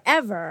best year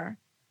ever,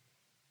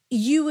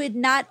 you would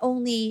not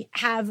only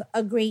have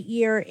a great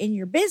year in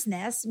your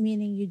business,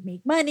 meaning you'd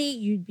make money,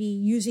 you'd be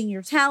using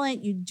your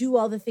talent, you'd do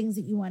all the things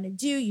that you want to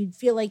do, you'd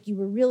feel like you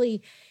were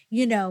really,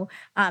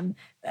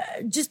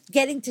 just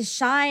getting to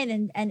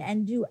shine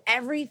and do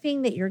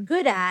everything that you're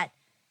good at.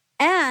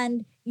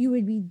 And you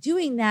would be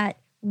doing that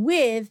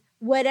with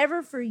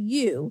whatever for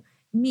you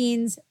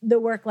means the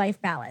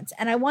work-life balance.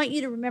 And I want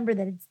you to remember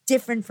that it's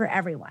different for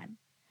everyone,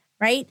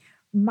 right?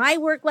 My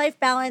work-life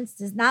balance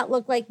does not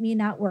look like me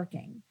not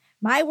working.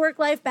 My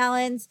work-life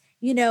balance,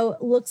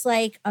 looks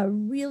like a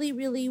really,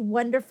 really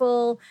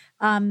wonderful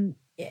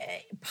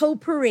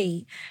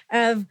potpourri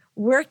of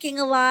working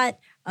a lot,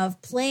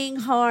 of playing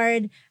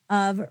hard,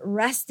 of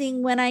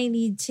resting when I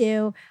need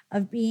to,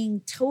 of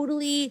being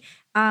totally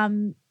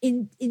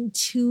in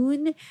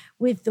tune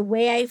with the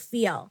way I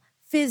feel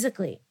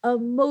physically,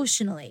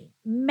 emotionally,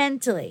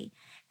 mentally,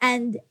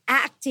 and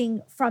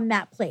acting from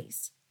that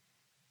place.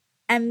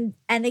 And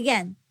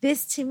again,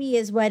 this to me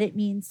is what it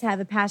means to have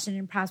a passionate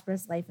and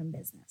prosperous life and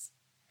business.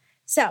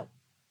 So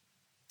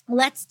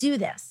let's do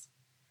this.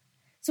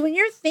 So when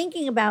you're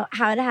thinking about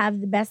how to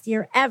have the best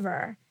year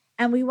ever,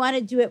 and we want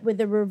to do it with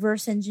the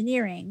reverse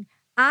engineering,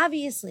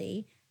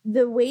 obviously,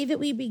 the way that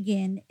we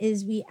begin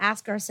is we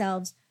ask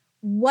ourselves,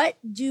 what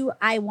do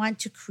I want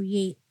to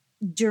create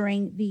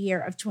during the year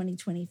of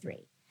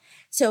 2023?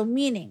 So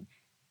meaning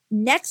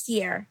next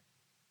year,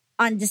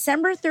 on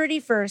December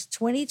 31st,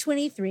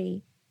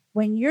 2023,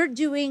 when you're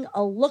doing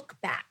a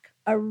look back,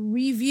 a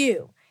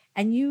review,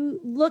 and you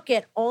look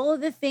at all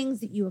of the things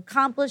that you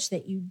accomplished,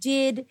 that you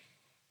did,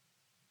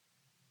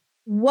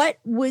 what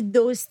would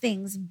those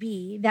things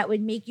be that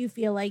would make you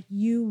feel like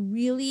you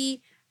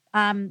really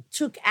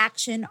took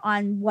action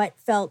on what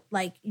felt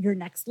like your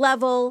next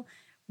level?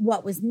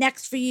 What was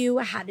next for you?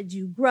 How did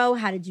you grow?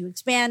 How did you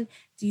expand?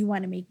 Do you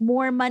want to make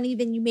more money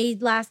than you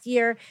made last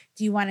year?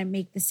 Do you want to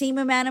make the same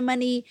amount of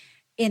money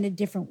in a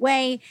different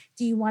way?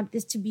 Do you want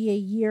this to be a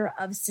year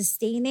of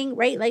sustaining,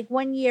 right? Like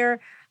one year,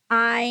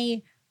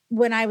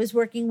 when I was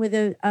working with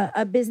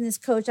a business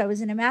coach, I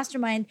was in a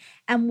mastermind,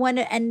 and one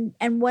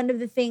of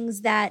the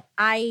things that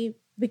I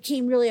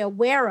became really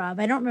aware of,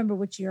 I don't remember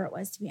which year it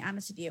was, to be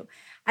honest with you,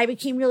 I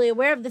became really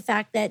aware of the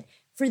fact that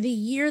for the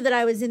year that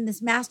I was in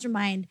this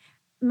mastermind,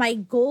 my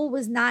goal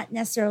was not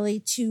necessarily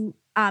to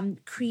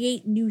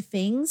create new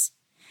things.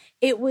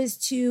 It was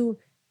to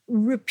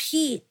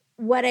repeat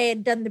what I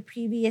had done the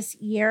previous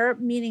year,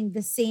 meaning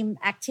the same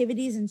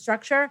activities and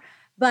structure,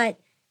 but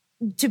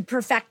to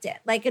perfect it.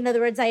 Like, in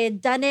other words, I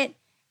had done it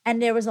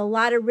and there was a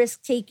lot of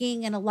risk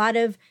taking and a lot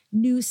of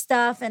new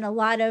stuff and a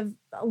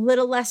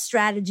little less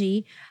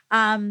strategy.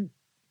 And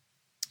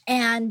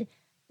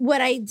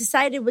what I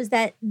decided was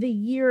that the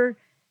year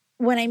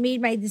when I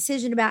made my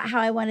decision about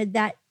how I wanted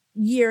that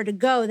year to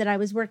go, that I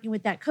was working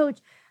with that coach,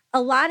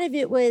 a lot of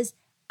it was,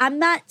 I'm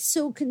not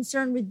so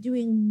concerned with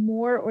doing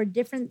more or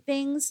different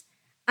things.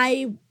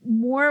 I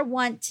more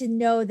want to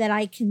know that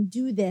I can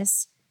do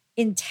this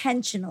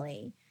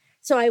intentionally.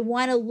 So I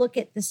want to look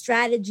at the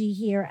strategy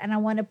here and I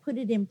want to put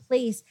it in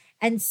place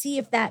and see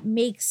if that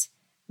makes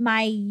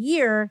my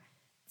year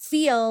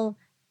feel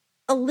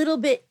a little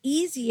bit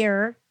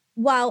easier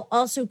while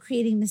also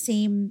creating the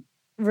same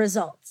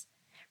results,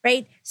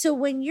 right? So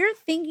when you're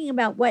thinking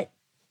about what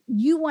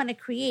you want to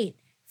create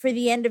for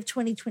the end of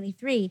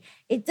 2023,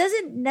 it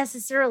doesn't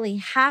necessarily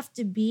have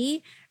to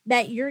be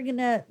that you're going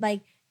to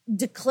like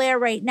declare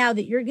right now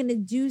that you're going to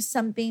do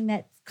something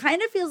that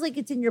kind of feels like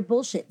it's in your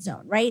bullshit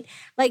zone, right?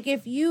 Like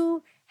if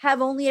you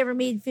have only ever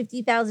made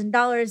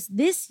 $50,000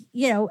 this,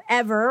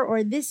 ever,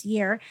 or this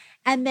year,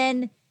 and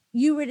then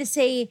you were to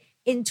say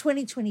in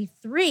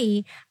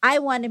 2023, I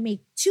want to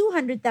make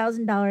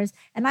 $200,000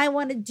 and I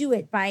want to do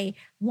it by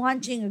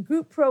launching a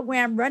group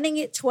program, running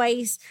it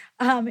twice,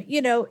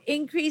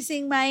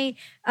 increasing my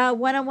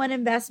one-on-one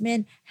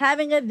investment,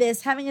 having a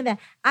this, having a that.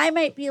 I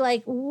might be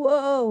like,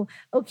 whoa,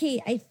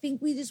 okay, I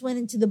think we just went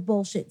into the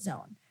bullshit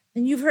zone.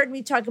 And you've heard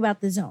me talk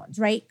about the zones,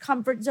 right?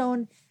 Comfort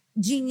zone,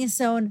 genius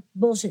zone,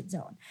 bullshit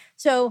zone.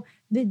 So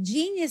the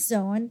genius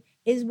zone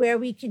is where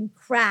we can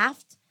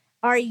craft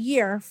our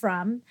year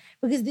from,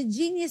 because the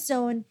genius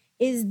zone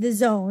is the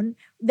zone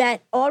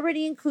that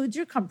already includes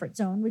your comfort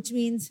zone, which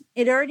means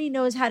it already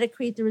knows how to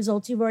create the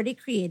results you've already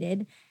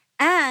created.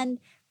 And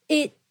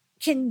it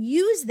can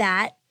use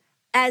that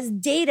as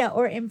data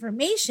or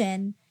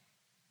information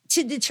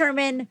to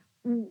determine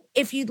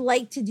if you'd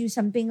like to do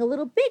something a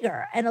little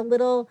bigger and a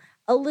little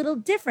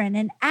different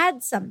and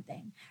add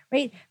something,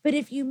 right? But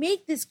if you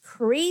make this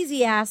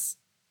crazy ass,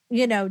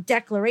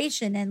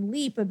 declaration and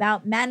leap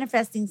about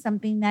manifesting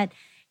something that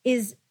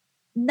is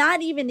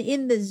not even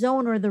in the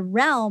zone or the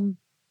realm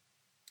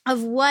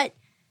of what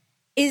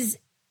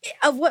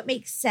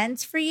makes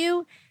sense for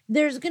you,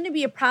 there's going to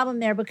be a problem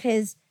there,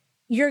 because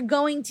you're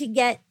going to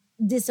get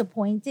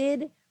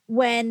disappointed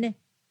when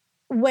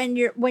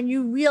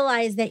you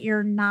realize that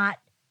you're not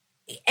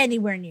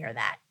anywhere near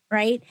that,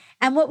 right?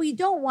 And what we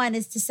don't want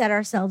is to set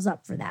ourselves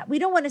up for that. We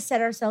don't want to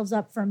set ourselves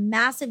up for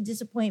massive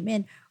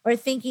disappointment or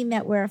thinking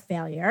that we're a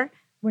failure.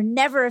 We're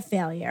never a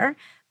failure.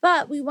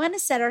 But we want to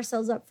set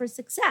ourselves up for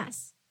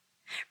success,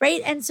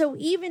 right? And so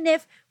even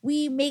if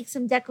we make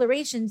some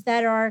declarations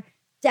that are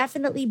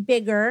definitely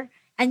bigger,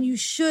 and you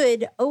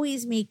should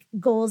always make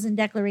goals and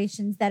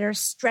declarations that are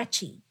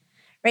stretchy,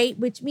 right?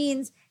 Which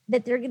means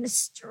that they're going to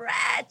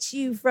stretch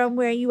you from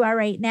where you are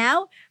right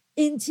now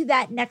into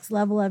that next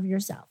level of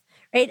yourself,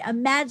 right?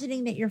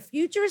 Imagining that your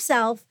future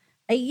self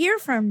a year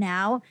from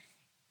now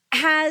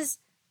has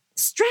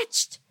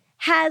stretched,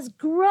 has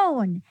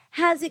grown,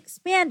 has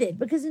expanded,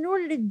 because in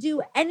order to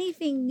do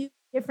anything new,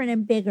 different,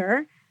 and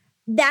bigger,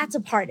 that's a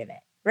part of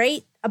it,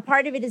 right? A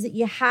part of it is that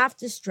you have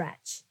to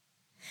stretch.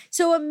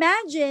 So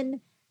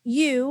imagine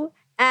you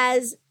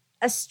as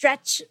a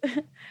stretch.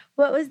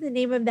 What was the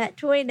name of that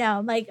toy now?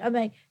 I'm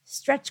like,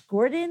 Stretch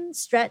Gordon,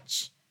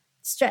 stretch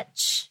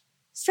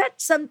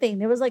something.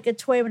 There was like a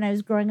toy when I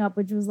was growing up,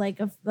 which was like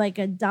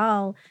a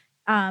doll.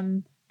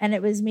 And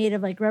it was made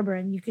of like rubber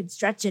and you could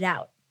stretch it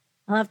out.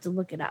 I'll have to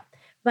look it up.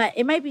 But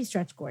it might be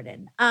Stretch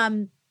Gordon.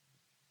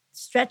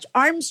 Stretch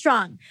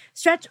Armstrong.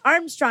 Stretch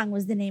Armstrong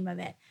was the name of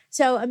it.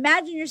 So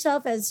imagine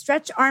yourself as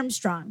Stretch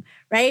Armstrong,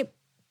 right?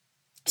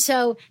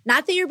 So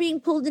not that you're being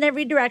pulled in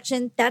every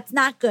direction. That's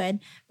not good.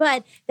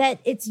 But that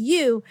it's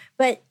you.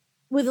 But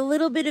with a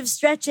little bit of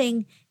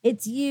stretching,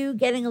 it's you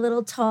getting a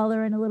little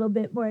taller and a little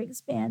bit more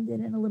expanded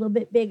and a little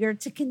bit bigger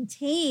to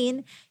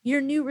contain your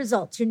new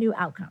results, your new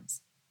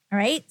outcomes. All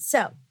right?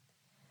 So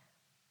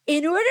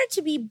in order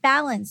to be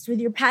balanced with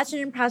your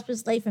passionate and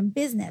prosperous life and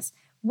business,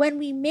 when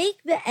we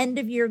make the end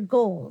of year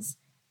goals,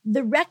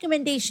 the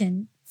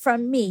recommendation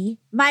from me,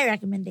 my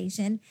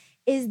recommendation,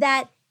 is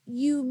that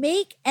you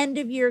make end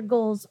of year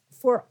goals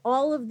for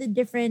all of the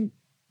different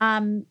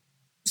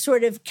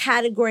sort of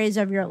categories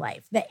of your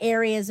life, the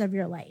areas of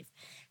your life,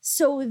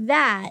 so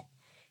that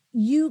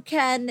you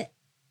can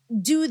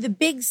do the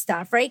big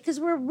stuff, right? Because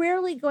we're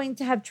rarely going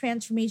to have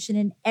transformation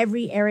in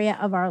every area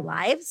of our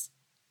lives.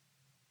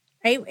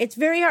 Right? It's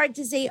very hard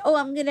to say, oh,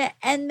 I'm going to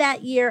end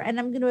that year and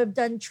I'm going to have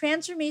done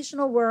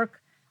transformational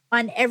work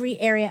on every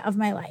area of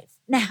my life.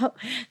 Now,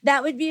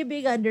 that would be a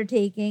big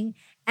undertaking.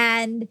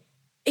 And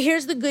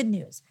here's the good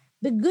news.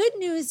 The good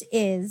news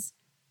is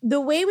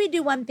the way we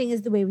do one thing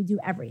is the way we do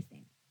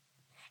everything.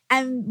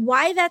 And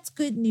why that's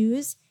good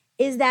news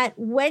is that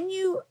when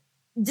you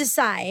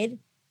decide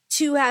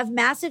to have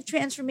massive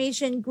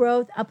transformation,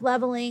 growth,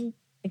 up-leveling,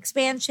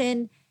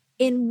 expansion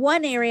in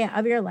one area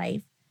of your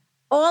life,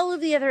 all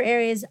of the other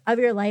areas of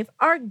your life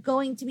are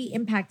going to be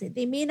impacted.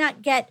 They may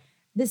not get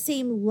the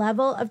same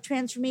level of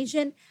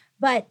transformation,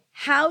 but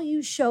how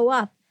you show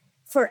up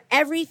for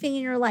everything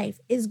in your life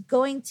is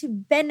going to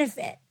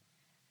benefit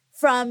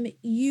from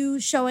you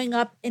showing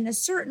up in a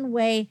certain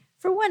way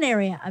for one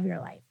area of your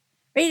life,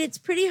 right? It's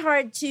pretty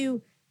hard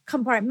to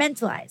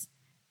compartmentalize.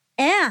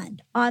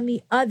 And on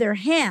the other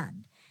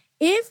hand,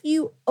 if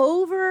you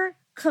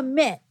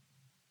overcommit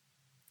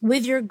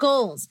with your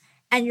goals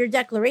and your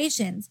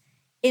declarations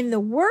in the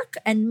work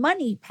and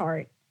money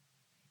part,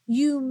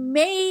 you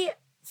may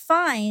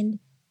find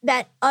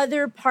that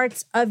other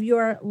parts of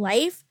your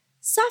life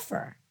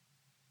suffer,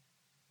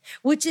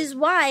 which is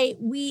why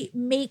we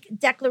make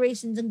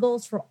declarations and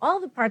goals for all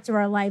the parts of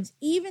our lives,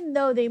 even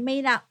though they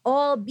may not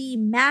all be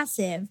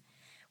massive.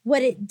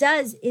 What it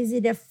does is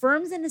it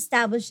affirms and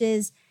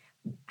establishes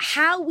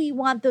how we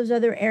want those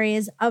other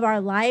areas of our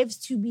lives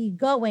to be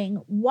going,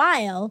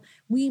 while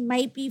we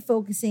might be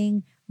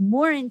focusing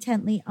more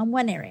intently on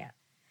one area.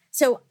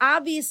 So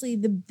obviously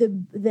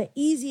the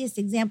easiest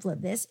example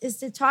of this is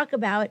to talk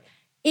about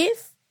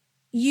if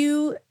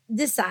you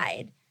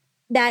decide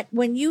that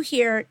when you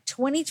hear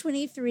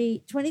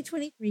 2023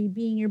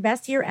 being your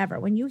best year ever,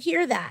 when you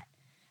hear that,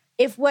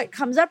 if what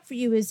comes up for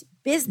you is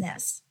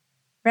business,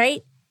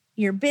 right?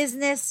 Your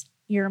business,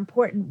 your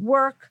important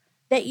work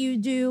that you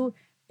do,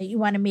 that you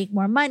want to make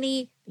more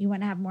money, that you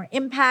want to have more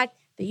impact,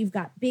 that you've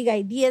got big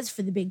ideas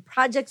for the big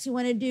projects you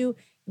want to do.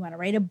 You want to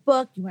write a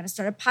book, you want to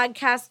start a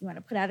podcast, you want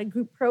to put out a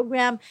group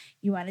program,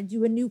 you want to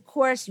do a new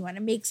course, you want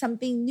to make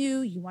something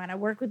new, you want to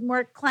work with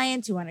more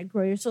clients, you want to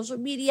grow your social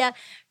media,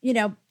 you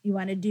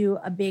want to do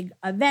a big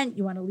event,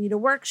 you want to lead a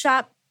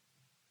workshop,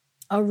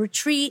 a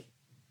retreat.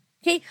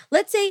 Okay,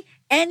 let's say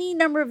any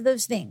number of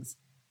those things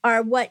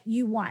are what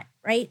you want,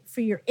 right?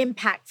 For your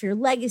impact, for your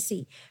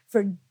legacy,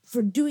 for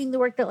doing the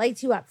work that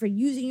lights you up, for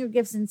using your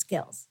gifts and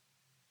skills.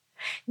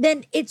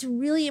 Then it's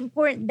really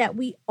important that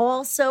we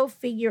also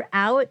figure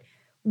out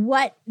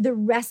what the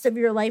rest of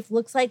your life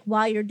looks like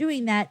while you're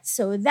doing that,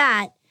 so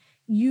that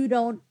you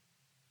don't,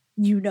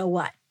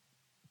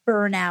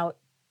 burn out,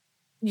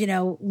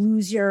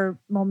 lose your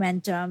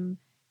momentum,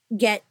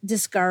 get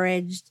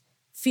discouraged,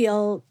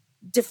 feel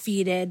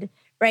defeated,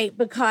 right?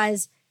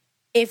 Because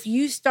if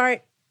you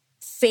start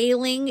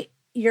failing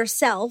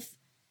yourself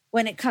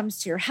when it comes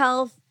to your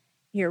health,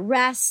 your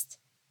rest,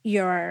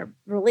 your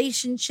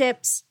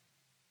relationships,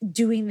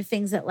 doing the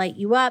things that light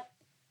you up,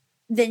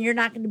 then you're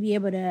not going to be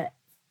able to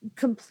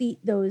complete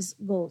those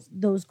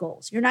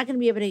goals. You're not going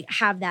to be able to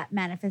have that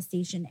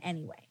manifestation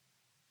anyway.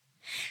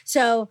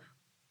 So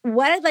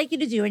what I'd like you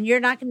to do, and you're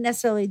not going to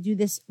necessarily do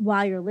this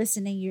while you're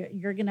listening,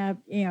 you're going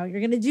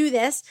to do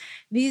this.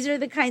 These are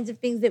the kinds of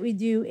things that we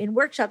do in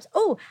workshops.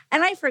 Oh,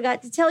 and I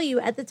forgot to tell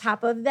you at the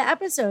top of the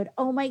episode.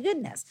 Oh my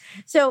goodness.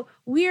 So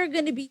we are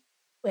going to be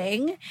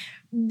doing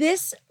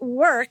this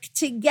work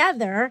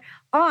together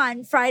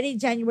on Friday,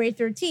 January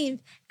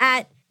 13th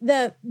at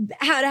the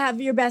How to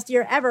Have Your Best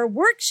Year Ever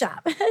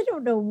workshop. I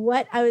don't know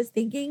what I was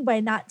thinking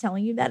by not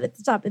telling you that at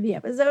the top of the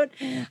episode.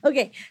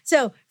 Okay,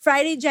 so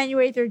Friday,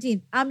 January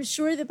 13th. I'm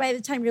sure that by the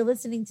time you're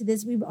listening to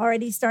this, we've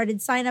already started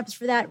signups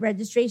for that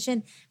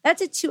registration.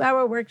 That's a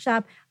 2-hour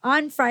workshop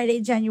on Friday,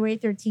 January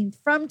 13th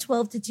from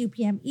 12 to 2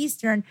 p.m.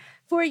 Eastern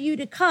for you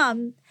to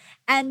come.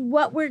 And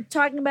what we're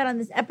talking about on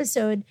this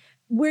episode,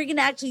 we're going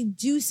to actually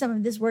do some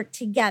of this work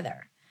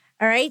together.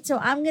 All right. So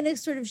I'm going to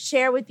sort of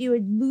share with you a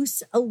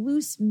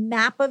loose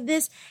map of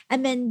this,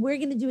 and then we're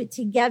going to do it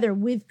together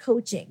with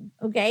coaching.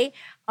 Okay.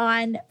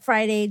 On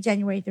Friday,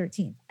 January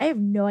 13th. I have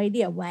no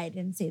idea why I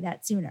didn't say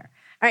that sooner.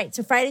 All right.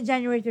 So Friday,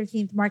 January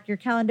 13th, mark your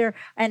calendar.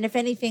 And if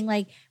anything,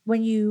 like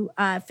when you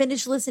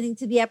finish listening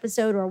to the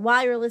episode or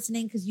while you're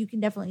listening, because you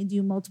can definitely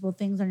do multiple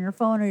things on your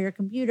phone or your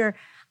computer,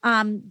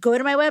 go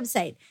to my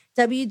website,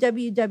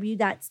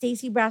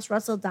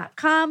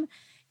 www.staceybrassrussell.com.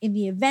 In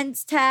the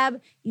events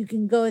tab, you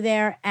can go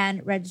there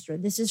and register.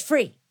 This is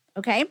free.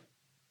 Okay.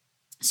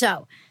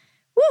 So,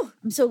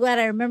 I'm so glad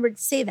I remembered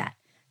to say that.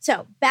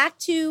 So back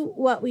to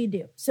what we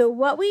do. So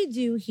what we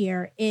do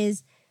here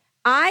is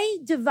I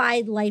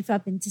divide life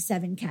up into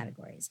 7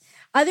 categories.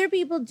 Other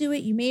people do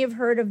it. You may have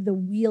heard of the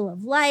Wheel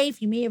of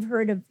Life. You may have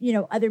heard of,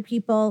 other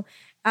people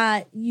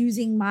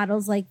using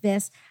models like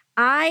this.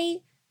 I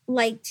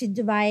like to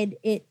divide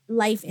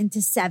life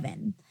into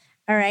 7.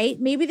 All right.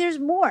 Maybe there's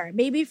more.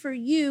 Maybe for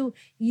you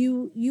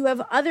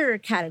have other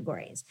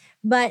categories.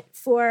 But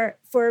for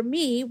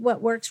me,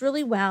 what works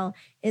really well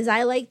is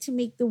I like to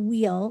make the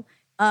wheel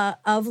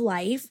of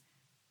life.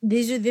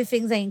 These are the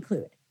things I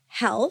include: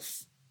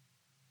 health.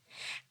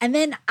 And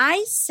then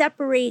I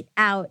separate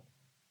out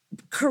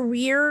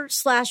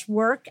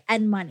career/work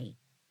and money.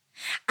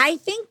 I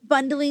think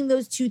bundling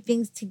those two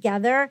things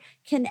together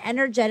can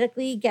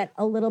energetically get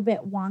a little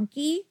bit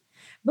wonky,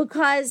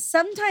 because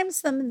sometimes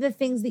some of the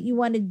things that you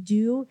want to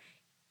do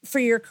for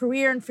your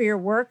career and for your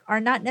work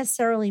are not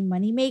necessarily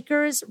money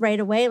makers right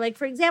away. Like,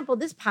 for example,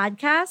 this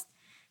podcast,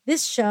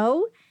 this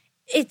show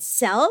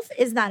itself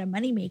is not a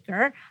money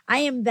maker. I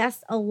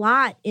invest a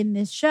lot in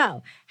this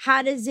show.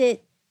 How does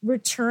it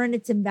return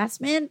its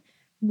investment?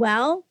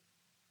 Well,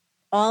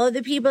 all of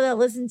the people that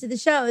listen to the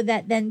show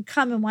that then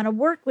come and want to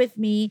work with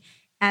me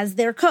as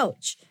their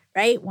coach,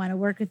 right? Want to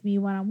work with me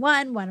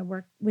one-on-one, want to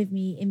work with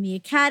me in the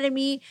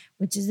academy,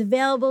 which is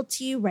available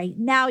to you right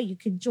now. You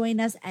can join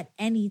us at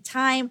any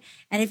time.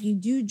 And if you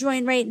do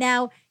join right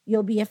now,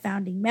 you'll be a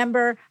founding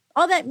member.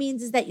 All that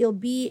means is that you'll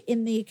be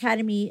in the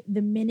academy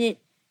the minute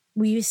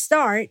we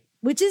start,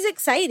 which is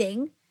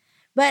exciting.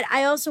 But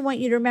I also want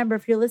you to remember,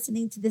 if you're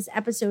listening to this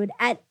episode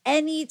at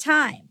any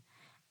time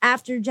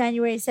after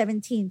January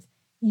 17th,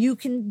 you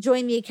can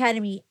join the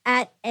academy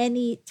at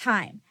any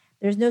time.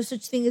 There's no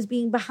such thing as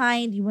being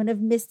behind. You wouldn't have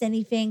missed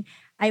anything.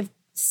 I've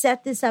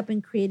set this up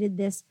and created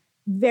this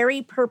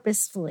very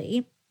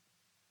purposefully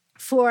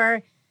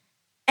for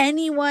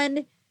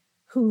anyone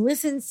who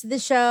listens to the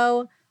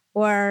show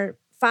or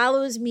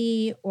follows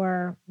me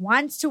or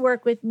wants to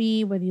work with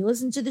me, whether you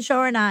listen to the show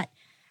or not.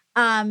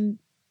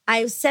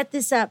 I've set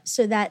this up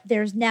so that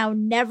there's now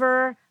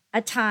never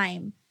a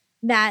time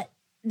that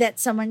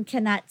someone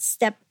cannot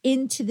step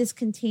into this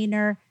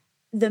container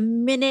the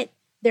minute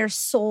their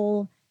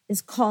soul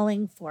is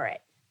calling for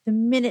it. The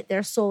minute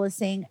their soul is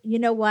saying, you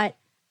know what,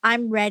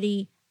 I'm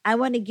ready. I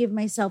want to give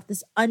myself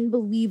this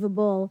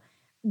unbelievable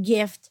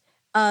gift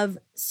of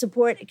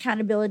support,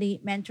 accountability,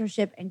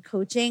 mentorship, and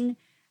coaching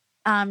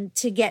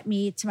to get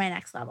me to my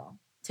next level,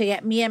 to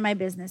get me and my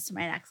business to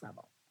my next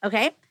level.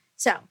 Okay.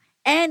 So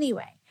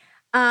anyway,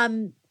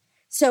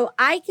 so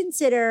I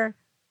consider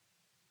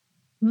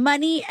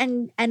money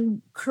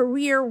and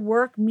career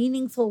work,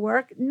 meaningful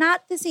work,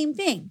 not the same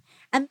thing.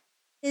 And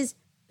is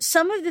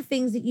some of the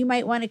things that you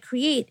might want to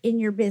create in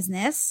your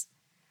business,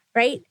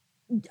 right,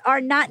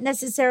 are not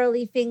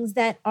necessarily things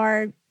that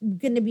are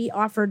going to be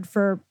offered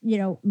for,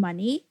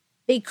 money.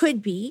 They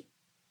could be.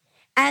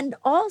 And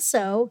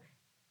also,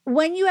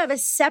 when you have a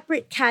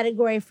separate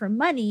category for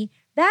money,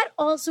 that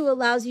also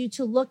allows you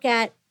to look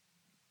at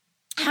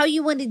how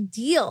you want to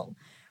deal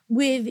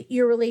with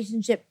your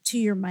relationship to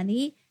your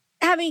money.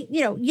 Having,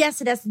 yes,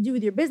 it has to do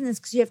with your business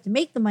because you have to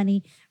make the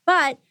money.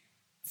 But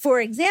for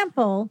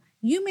example,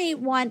 you may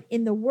want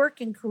in the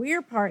work and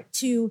career part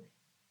to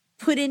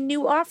put in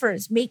new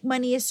offers, make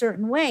money a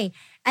certain way.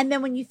 And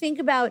then when you think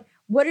about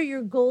what are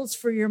your goals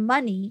for your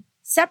money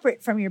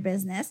separate from your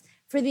business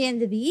for the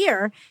end of the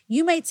year,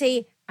 you might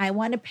say, I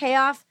want to pay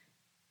off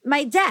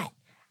my debt.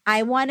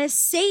 I want to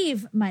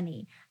save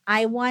money.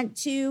 I want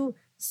to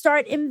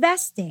start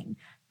investing.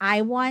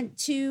 I want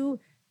to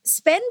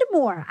spend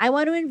more. I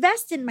want to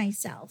invest in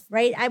myself,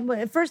 right?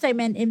 At first I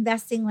meant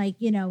investing like,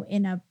 in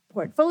a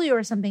portfolio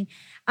or something.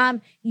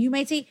 You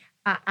might say,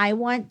 I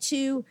want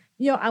to,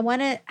 I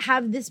want to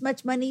have this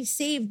much money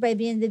saved by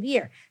the end of the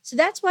year. So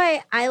that's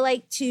why I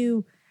like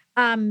to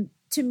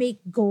make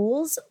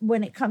goals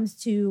when it comes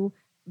to,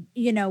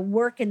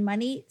 work and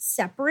money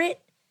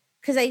separate,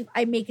 because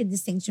I make a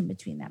distinction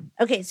between them.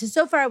 Okay.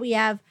 So far we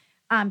have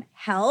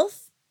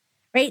health,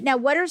 right? Now,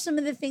 what are some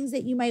of the things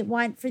that you might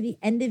want for the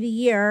end of the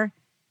year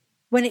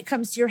when it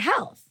comes to your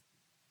health?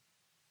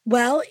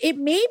 Well, it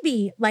may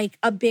be like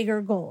a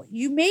bigger goal.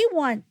 You may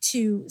want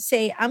to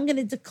say, I'm going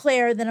to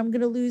declare that I'm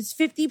going to lose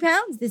 50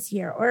 pounds this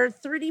year, or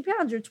 30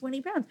 pounds, or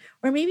 20 pounds,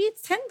 or maybe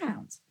it's 10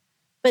 pounds,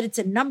 but it's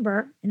a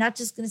number. You're not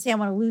just going to say, I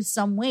want to lose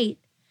some weight,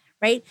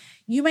 right?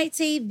 You might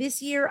say,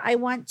 this year, I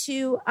want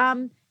to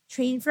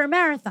train for a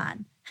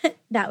marathon.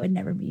 That would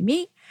never be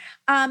me.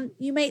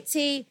 You might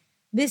say,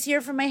 this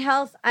year for my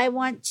health, I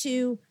want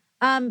to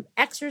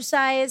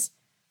exercise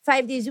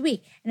 5 days a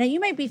week. And now you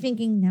might be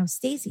thinking, now,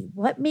 Stacey,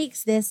 what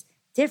makes this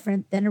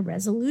different than a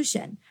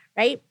resolution,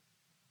 right?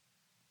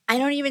 I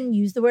don't even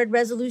use the word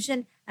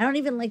resolution. I don't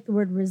even like the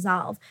word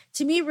resolve.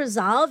 To me,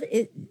 resolve,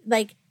 it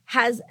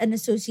has an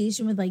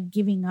association with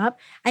giving up.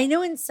 I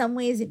know in some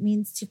ways it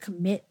means to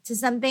commit to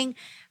something,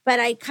 but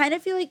I kind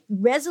of feel like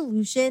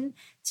resolution,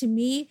 to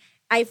me,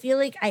 I feel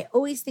like I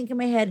always think in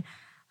my head,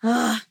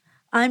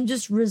 I'm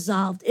just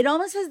resolved. It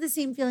almost has the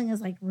same feeling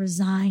as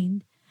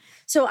resigned.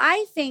 So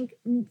I think,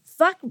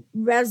 fuck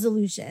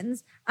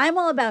resolutions. I'm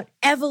all about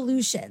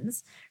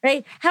evolutions,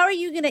 right? How are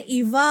you going to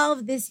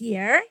evolve this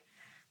year?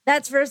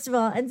 That's first of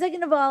all. And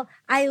second of all,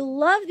 I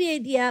love the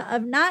idea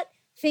of not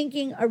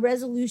thinking a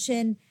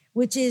resolution,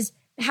 which is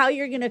how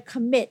you're going to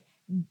commit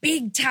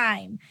big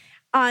time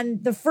on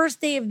the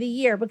first day of the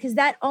year, because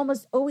that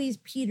almost always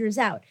peters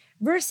out.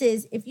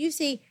 Versus if you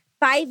say,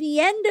 by the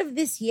end of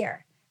this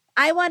year,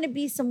 I want to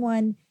be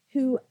someone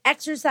who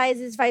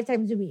exercises 5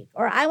 times a week,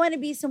 or I want to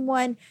be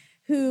someone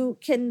who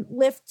can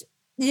lift,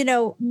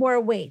 more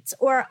weights,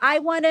 or I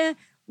want to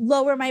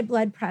lower my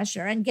blood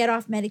pressure and get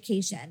off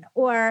medication,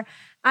 or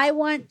I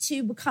want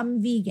to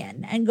become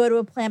vegan and go to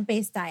a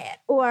plant-based diet,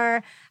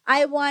 or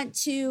I want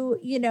to,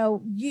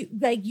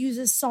 use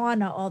a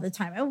sauna all the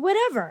time, and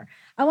whatever.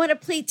 I want to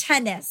play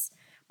tennis,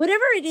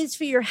 whatever it is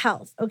for your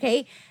health.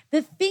 Okay.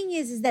 The thing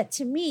is that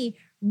to me,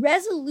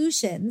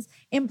 resolutions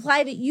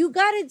imply that you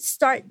got to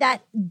start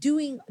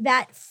doing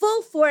that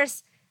full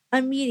force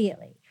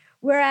immediately.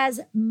 Whereas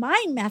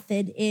my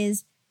method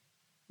is,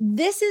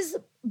 this is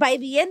by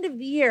the end of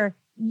the year,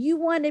 you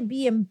want to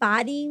be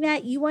embodying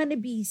that. You want to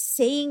be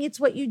saying it's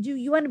what you do.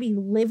 You want to be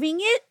living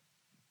it.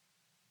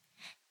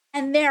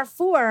 And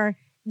therefore,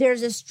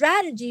 there's a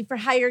strategy for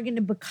how you're going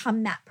to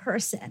become that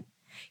person.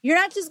 You're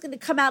not just going to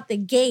come out the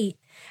gate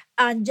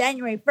on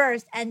January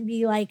 1st and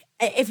be like,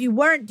 if you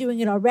weren't doing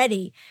it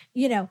already,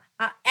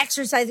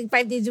 exercising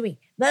 5 days a week,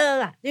 blah, blah,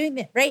 blah, doing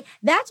it, right?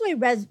 That's why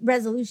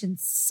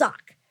resolutions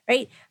suck,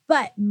 right?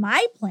 But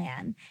my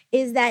plan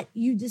is that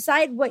you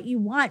decide what you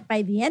want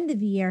by the end of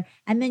the year,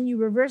 and then you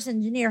reverse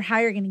engineer how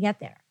you're going to get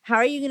there. How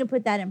are you going to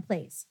put that in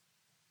place?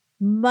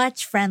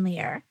 Much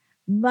friendlier,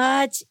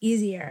 much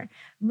easier,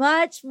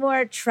 much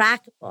more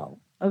trackable,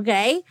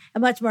 okay?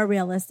 And much more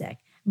realistic,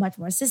 much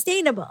more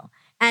sustainable,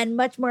 and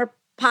much more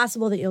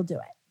possible that you'll do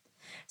it.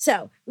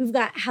 So we've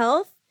got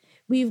health,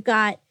 we've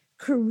got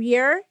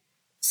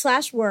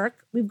career/work,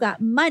 we've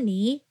got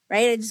money,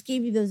 right? I just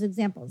gave you those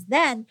examples.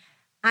 Then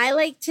I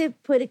like to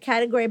put a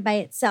category by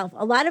itself.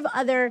 A lot of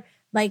other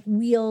like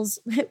wheels,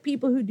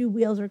 people who do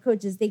wheels or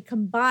coaches, they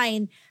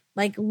combine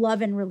like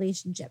love and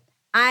relationship.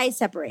 I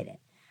separate it.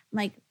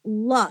 Like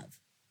love.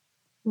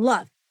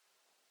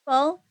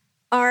 People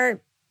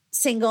are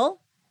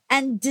single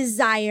and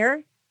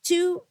desire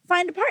to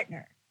find a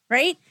partner,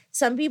 right?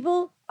 Some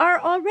people are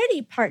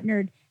already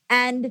partnered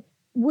and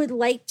would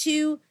like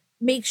to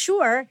make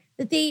sure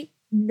that they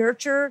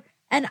nurture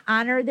and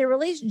honor their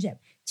relationship.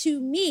 To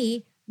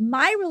me,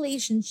 my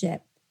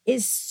relationship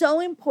is so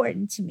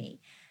important to me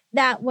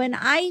that when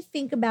I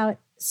think about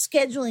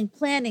scheduling,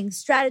 planning,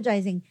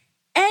 strategizing,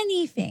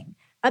 anything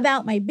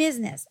about my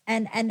business,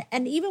 and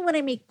even when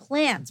I make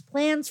plans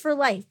for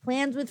life,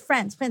 plans with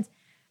friends,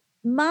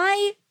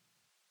 my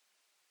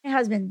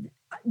husband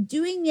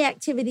doing the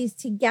activities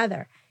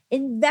together,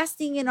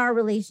 investing in our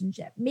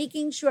relationship,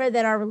 making sure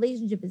that our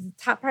relationship is a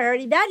top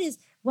priority. That is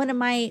one of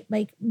my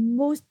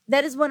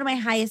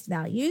highest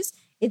values.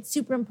 It's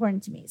super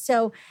important to me.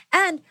 So,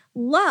 and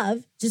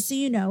love, just so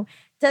you know,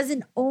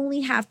 doesn't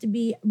only have to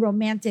be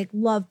romantic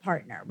love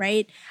partner,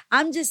 right?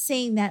 I'm just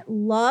saying that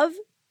love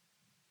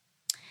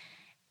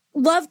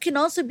can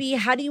also be,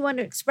 how do you want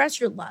to express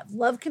your love?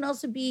 Love can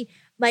also be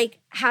like,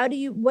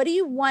 what do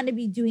you want to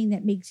be doing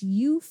that makes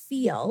you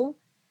feel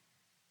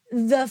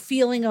the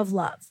feeling of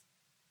love?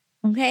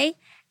 Okay.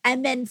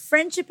 And then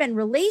friendship and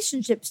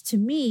relationships to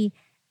me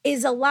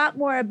is a lot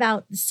more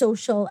about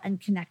social and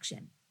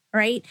connection,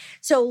 right?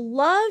 So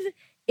love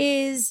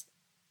is,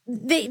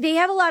 they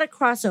have a lot of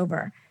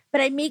crossover,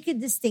 but I make a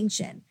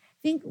distinction. I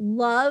think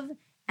love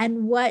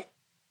and what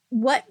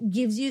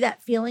gives you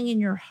that feeling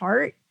in your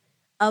heart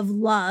of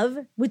love,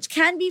 which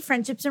can be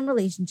friendships and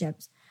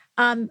relationships.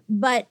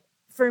 But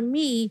for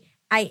me,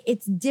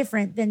 it's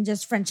different than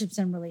just friendships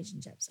and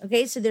relationships.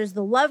 Okay. So there's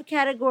the love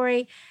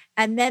category,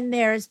 and then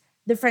there's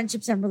the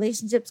friendships and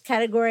relationships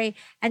category.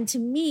 And to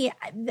me,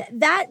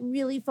 that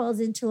really falls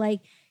into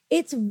like,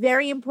 it's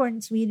very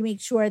important to me to make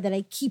sure that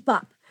I keep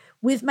up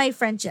with my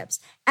friendships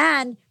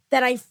and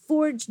that I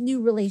forge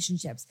new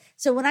relationships.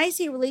 So when I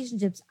say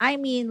relationships, I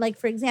mean, like,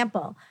 for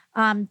example,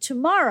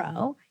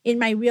 tomorrow in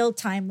my real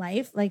time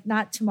life, like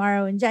not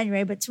tomorrow in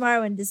January, but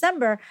tomorrow in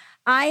December,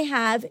 I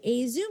have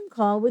a Zoom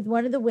call with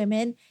one of the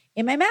women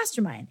in my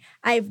mastermind.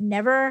 I've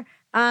never,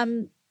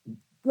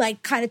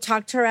 kind of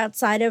talked to her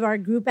outside of our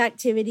group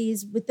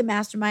activities with the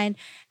mastermind.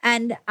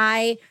 And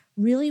I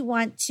really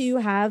want to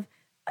have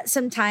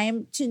some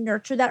time to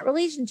nurture that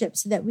relationship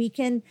so that we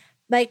can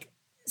like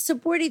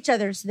support each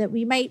other, so that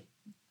we might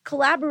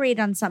collaborate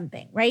on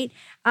something, right?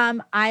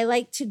 I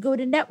like to go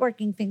to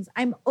networking things.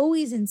 I'm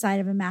always inside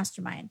of a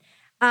mastermind.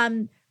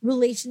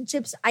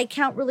 Relationships, I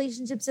count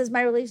relationships as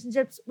my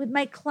relationships with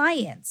my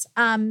clients.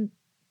 When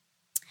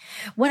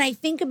I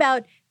think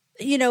about,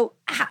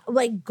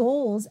 like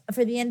goals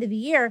for the end of the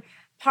year,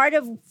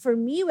 for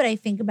me, what I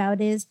think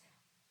about is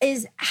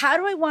how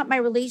do I want my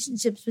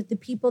relationships with the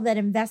people that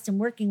invest in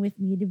working with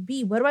me to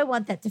be? What do I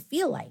want that to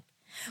feel like?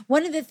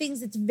 One of the things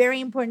that's very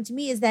important to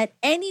me is that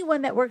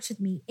anyone that works with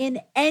me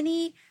in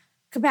any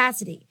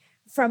capacity,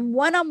 from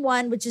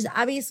one-on-one, which is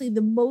obviously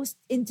the most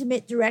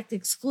intimate, direct,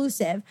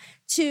 exclusive,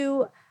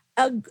 to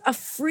a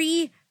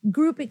free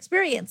group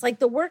experience, like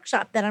the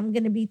workshop that I'm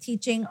going to be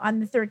teaching on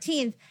the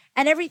 13th,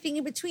 and everything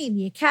in between,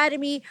 the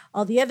academy,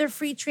 all the other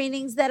free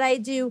trainings that I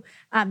do,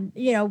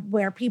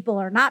 where people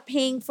are not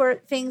paying for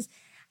things.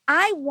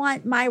 I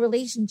want my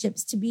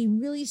relationships to be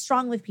really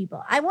strong with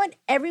people. I want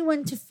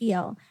everyone to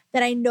feel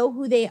that I know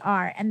who they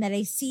are and that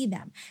I see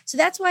them. So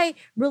that's why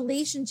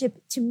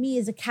relationship to me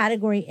is a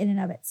category in and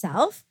of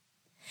itself.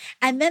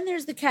 And then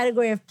there's the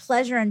category of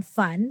pleasure and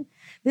fun.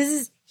 This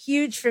is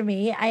huge for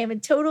me. I am a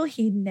total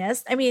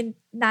hedonist. I mean,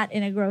 not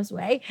in a gross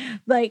way,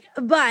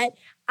 but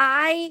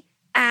I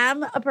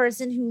am a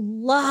person who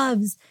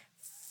loves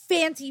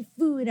fancy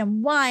food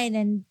and wine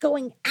and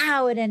going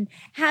out and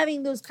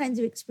having those kinds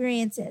of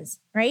experiences,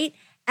 right?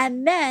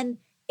 And then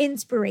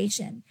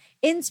inspiration.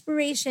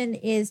 Inspiration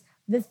is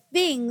the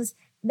things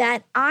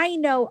that I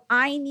know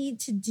I need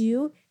to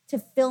do to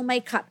fill my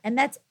cup. And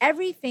that's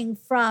everything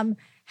from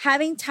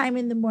having time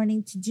in the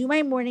morning to do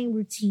my morning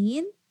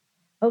routine,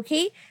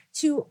 okay,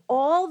 to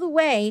all the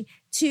way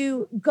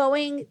to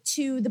going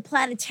to the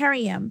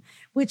planetarium,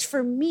 which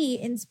for me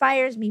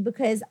inspires me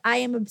because I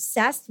am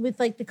obsessed with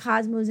like the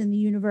cosmos and the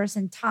universe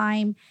and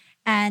time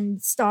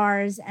and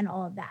stars and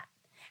all of that.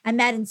 And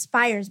that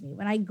inspires me.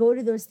 When I go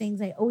to those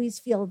things, I always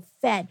feel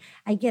fed.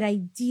 I get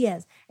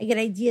ideas. I get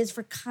ideas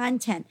for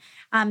content.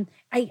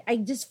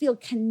 I just feel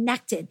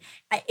connected.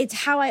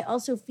 It's how I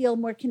also feel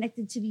more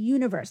connected to the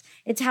universe.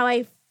 It's how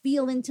I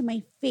feel into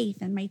my faith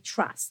and my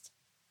trust.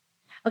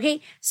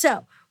 Okay,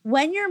 so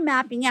when you're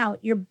mapping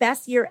out your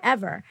best year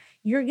ever,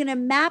 you're going to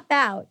map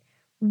out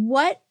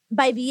what,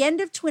 by the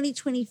end of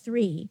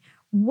 2023,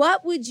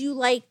 what would you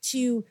like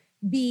to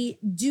be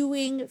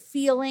doing,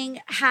 feeling,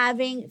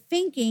 having,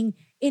 thinking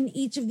in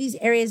each of these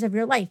areas of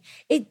your life.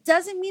 It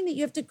doesn't mean that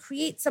you have to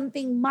create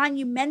something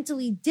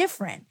monumentally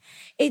different.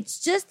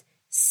 It's just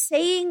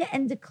saying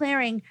and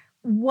declaring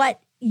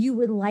what you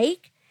would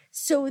like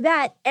so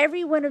that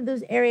every one of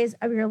those areas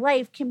of your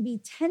life can be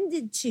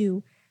tended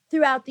to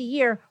throughout the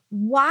year,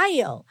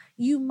 while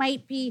you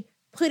might be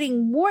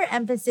putting more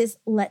emphasis,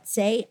 let's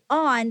say,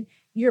 on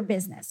your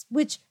business,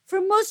 which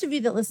for most of you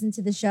that listen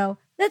to the show,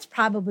 that's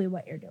probably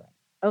what you're doing.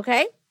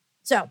 Okay?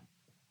 So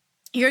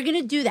you're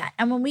going to do that.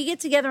 And when we get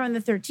together on the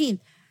 13th,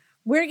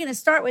 we're going to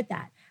start with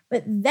that.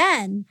 But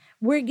then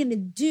we're going to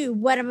do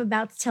what I'm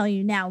about to tell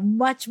you now,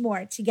 much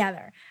more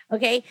together.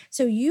 Okay?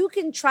 So you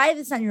can try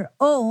this on your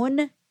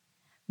own.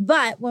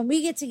 But when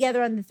we get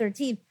together on the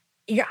 13th,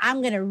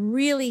 I'm going to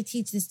really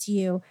teach this to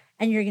you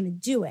and you're going to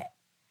do it.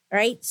 All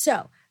right.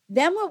 So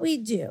then what we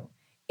do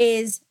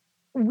is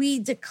we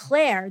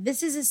declare,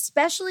 this is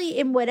especially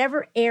in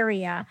whatever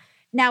area.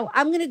 Now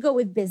I'm going to go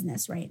with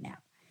business right now.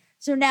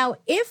 So now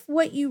if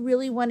what you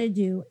really want to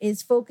do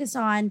is focus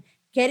on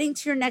getting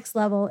to your next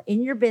level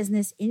in your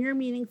business, in your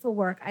meaningful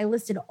work, I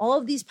listed all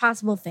of these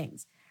possible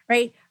things,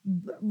 right?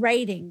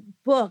 Writing,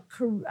 book,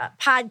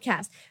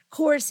 podcast,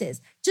 courses,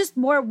 just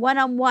more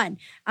one-on-one,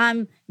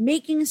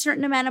 making a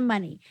certain amount of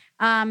money,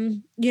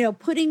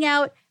 putting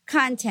out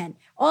content,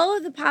 all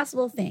of the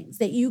possible things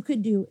that you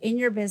could do in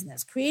your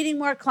business, creating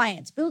more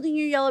clients, building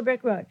your yellow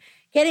brick road,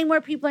 getting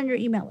more people on your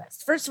email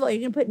list. First of all,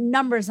 you're going to put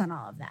numbers on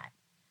all of that.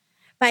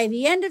 By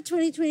the end of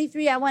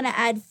 2023, I want to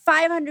add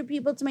 500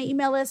 people to my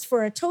email list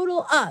for a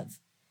total of,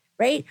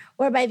 right?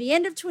 Or by the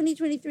end of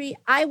 2023,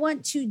 I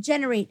want to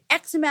generate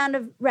X amount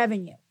of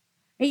revenue.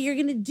 Right? You're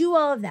going to do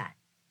all of that.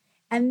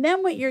 And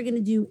then what you're going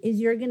to do is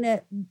you're going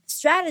to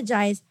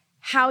strategize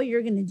how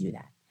you're going to do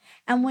that.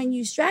 And when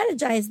you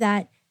strategize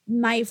that,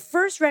 my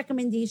first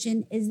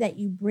recommendation is that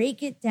you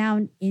break it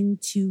down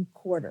into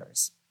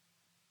quarters.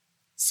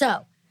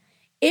 So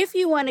if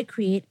you want to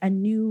create a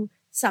new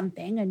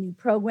something, a new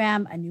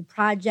program, a new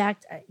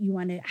project, you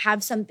want to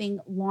have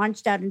something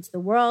launched out into the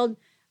world,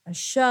 a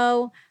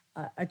show,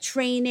 a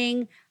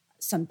training,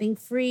 something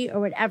free or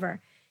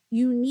whatever,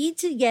 you need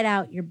to get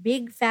out your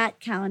big fat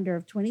calendar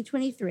of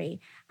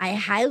 2023. I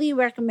highly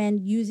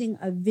recommend using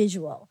a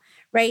visual,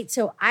 right?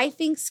 So I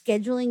think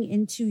scheduling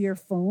into your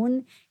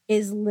phone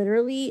is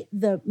literally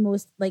the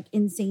most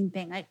insane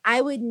thing. Like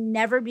I would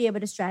never be able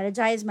to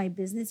strategize my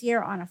business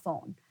year on a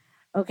phone.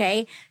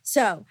 Okay.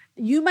 So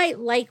you might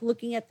like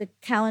looking at the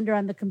calendar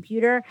on the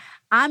computer.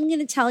 I'm going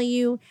to tell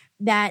you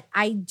that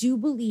I do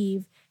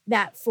believe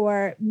that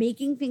for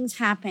making things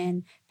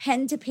happen,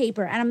 pen to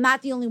paper, and I'm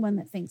not the only one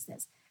that thinks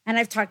this, and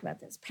I've talked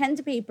about this, pen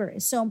to paper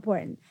is so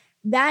important.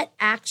 That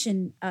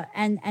action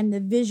and the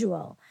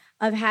visual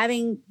of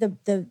having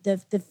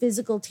the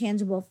physical,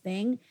 tangible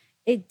thing,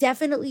 it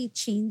definitely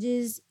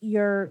changes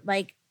your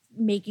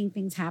making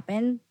things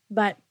happen.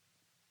 But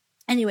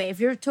anyway, if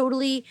you're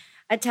totally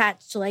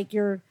attached to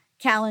your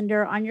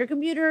calendar on your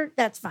computer,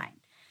 that's fine.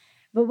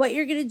 But what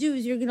you're going to do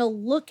is you're going to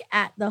look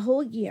at the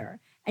whole year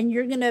and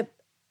you're going to,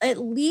 at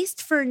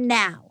least for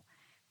now,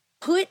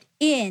 put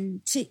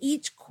in to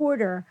each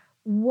quarter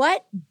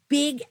what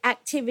big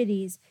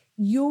activities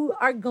you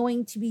are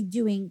going to be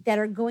doing that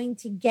are going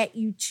to get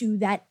you to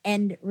that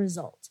end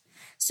result.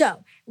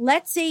 So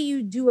let's say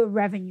you do a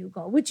revenue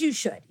goal, which you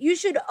should. You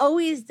should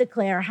always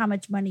declare how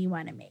much money you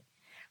want to make.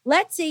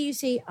 Let's say you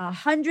say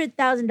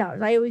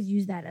 $100,000. I always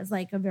use that as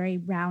a very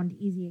round,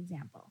 easy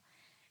example.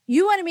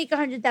 You want to make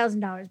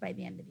 $100,000 by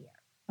the end of the year,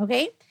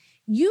 okay?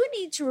 You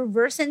need to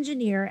reverse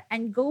engineer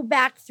and go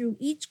back through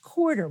each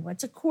quarter.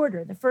 What's a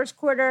quarter? The first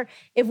quarter,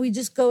 if we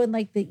just go in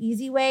the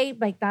easy way,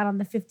 like that on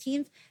the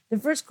 15th, the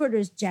first quarter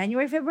is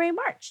January, February,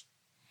 March,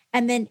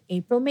 and then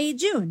April, May,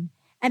 June,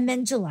 and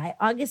then July,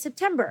 August,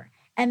 September,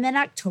 and then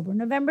October,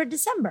 November,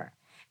 December.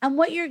 And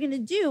what you're going to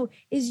do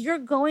is you're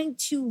going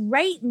to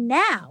right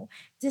now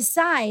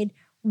decide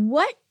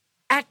what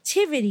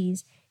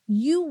activities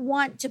you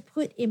want to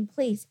put in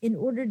place in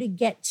order to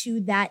get to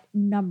that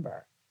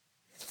number.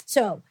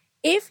 So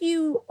if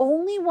you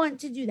only want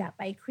to do that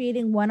by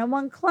creating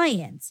one-on-one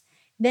clients,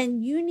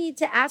 then you need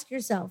to ask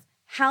yourself,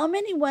 how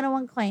many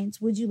one-on-one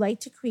clients would you like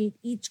to create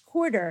each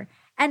quarter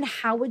and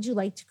how would you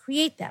like to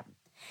create them?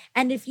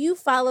 And if you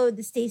follow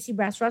the Stacey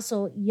Brass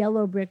Russell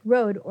Yellow Brick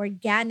Road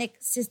organic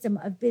system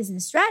of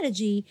business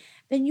strategy,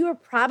 then you are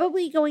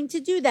probably going to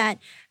do that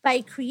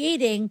by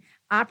creating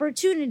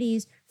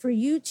opportunities for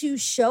you to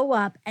show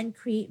up and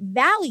create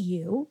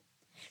value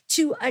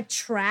to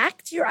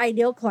attract your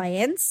ideal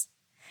clients,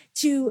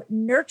 to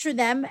nurture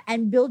them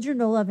and build your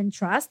know, love, and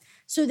trust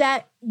so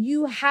that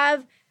you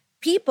have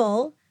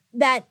people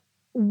that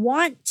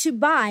want to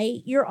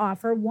buy your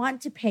offer,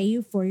 want to pay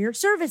you for your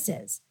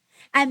services.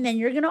 And then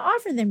you're going to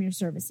offer them your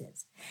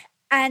services.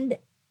 And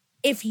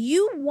if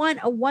you want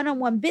a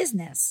one-on-one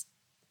business,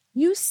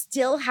 you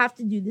still have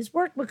to do this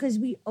work, because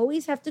we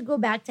always have to go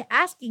back to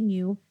asking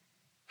you,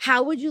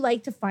 how would you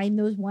like to find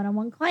those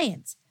one-on-one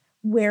clients?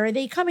 Where are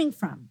they coming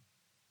from?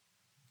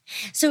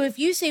 So if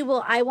you say,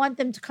 well, I want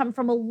them to come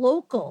from a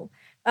local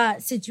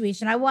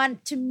situation, I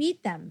want to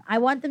meet them, I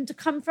want them to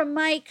come from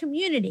my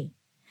community,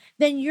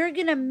 then you're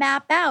going to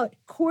map out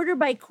quarter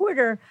by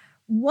quarter,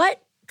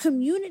 what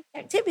community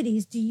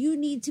activities do you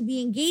need to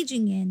be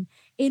engaging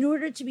in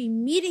order to be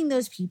meeting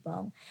those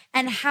people?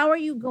 And how are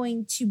you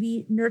going to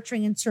be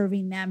nurturing and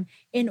serving them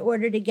in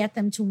order to get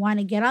them to want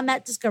to get on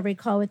that discovery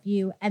call with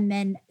you and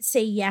then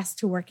say yes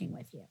to working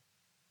with you?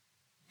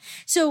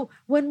 So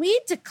when we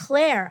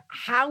declare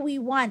how we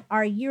want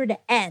our year to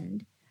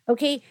end,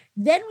 okay,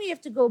 then we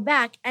have to go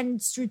back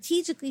and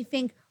strategically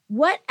think,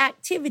 what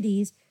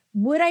activities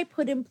would I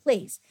put in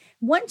place?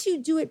 Once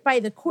you do it by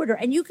the quarter,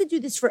 and you could do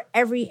this for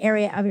every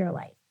area of your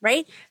life,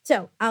 right?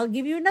 So I'll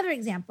give you another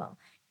example.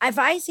 If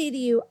I say to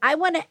you, I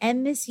want to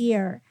end this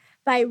year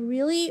by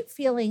really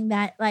feeling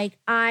that like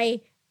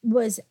I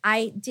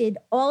did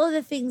all of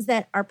the things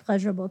that are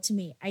pleasurable to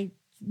me. I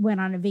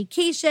went on a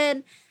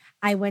vacation.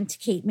 I went to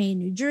Cape May,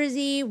 New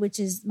Jersey, which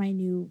is my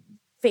new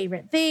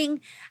favorite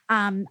thing.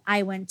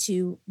 I went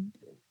to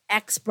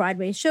X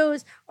Broadway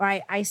shows,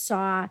 or I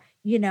saw,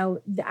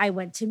 I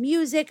went to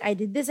music. I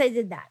did this, I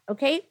did that.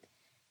 Okay.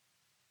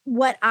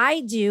 What I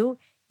do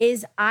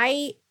is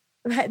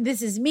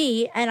this is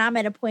me, and I'm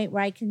at a point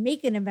where I can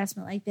make an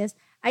investment like this.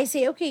 I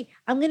say, okay,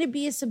 I'm going to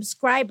be a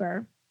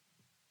subscriber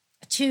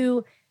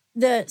to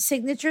the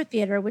Signature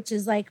Theater, which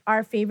is like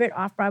our favorite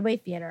off-Broadway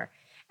theater.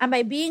 And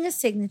by being a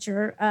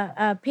signature,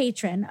 a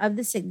patron of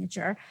the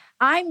Signature,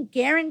 I'm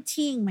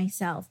guaranteeing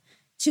myself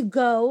to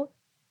go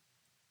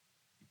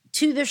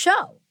to the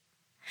show.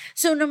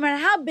 So no matter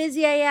how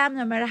busy I am,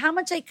 no matter how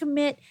much I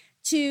commit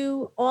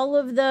to all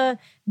of the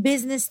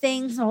business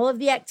things, all of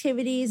the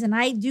activities, and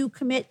I do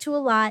commit to a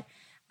lot,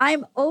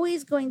 I'm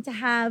always going to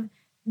have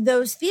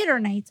those theater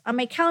nights on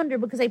my calendar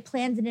because I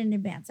planned it in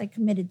advance. I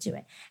committed to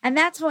it. And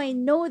that's how I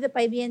know that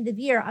by the end of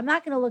the year, I'm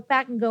not going to look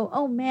back and go,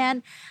 oh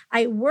man,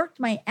 I worked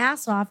my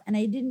ass off and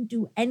I didn't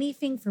do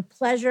anything for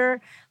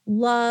pleasure,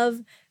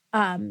 love,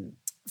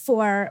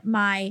 for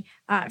my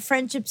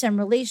friendships and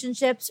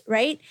relationships,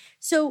 right?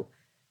 So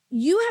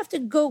you have to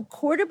go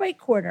quarter by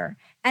quarter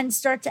and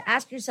start to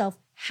ask yourself,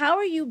 how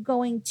are you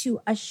going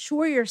to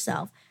assure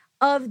yourself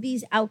of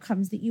these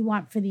outcomes that you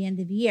want for the end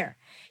of the year?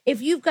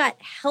 If you've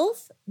got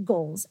health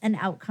goals and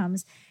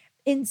outcomes,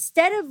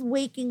 instead of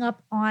waking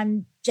up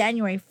on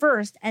January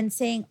 1st and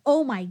saying,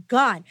 oh my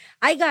God,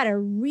 I got to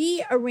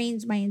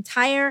rearrange my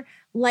entire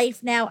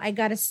life now. I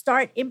got to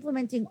start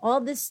implementing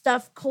all this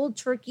stuff cold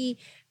turkey,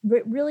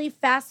 really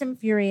fast and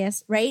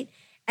furious, right?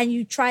 And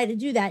you try to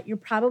do that, you're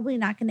probably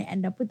not going to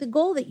end up with the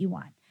goal that you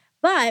want.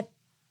 But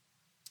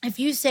if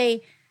you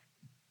say,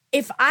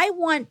 if I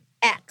want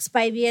X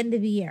by the end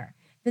of the year,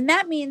 then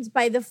that means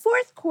by the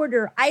fourth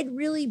quarter, I'd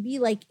really be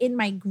like in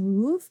my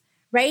groove,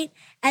 right?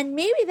 And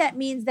maybe that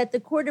means that the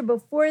quarter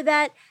before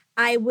that,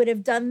 I would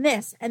have done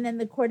this. And then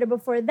the quarter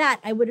before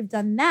that, I would have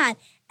done that.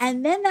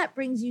 And then that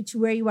brings you to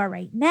where you are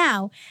right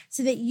now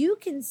so that you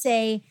can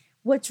say,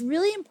 what's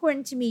really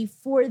important to me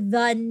for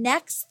the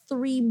next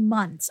 3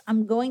 months,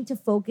 I'm going to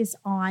focus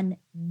on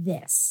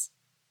this,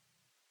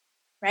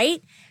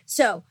 right?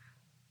 So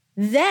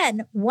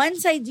then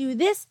once I do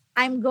this,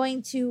 I'm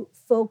going to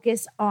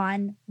focus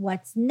on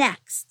what's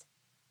next.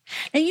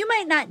 Now, you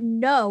might not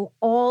know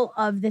all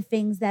of the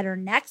things that are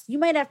next. You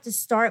might have to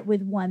start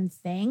with one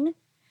thing,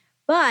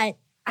 but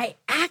I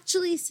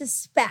actually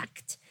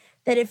suspect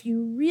that if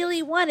you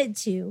really wanted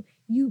to,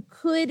 you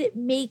could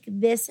make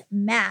this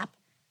map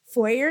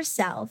for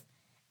yourself,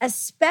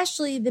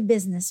 especially the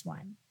business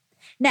one.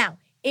 Now,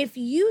 if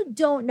you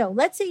don't know,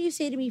 let's say you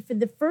say to me for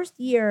the first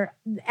year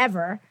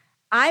ever,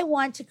 I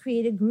want to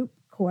create a group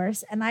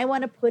course and I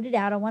want to put it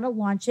out. I want to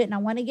launch it and I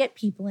want to get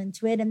people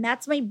into it. And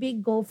that's my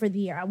big goal for the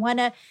year. I want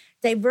to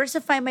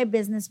diversify my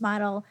business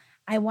model.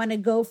 I want to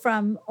go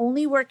from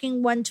only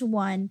working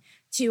one-to-one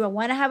to I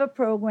want to have a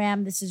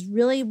program. This is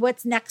really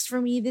what's next for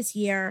me this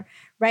year,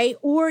 right?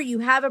 Or you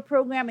have a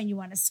program and you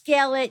want to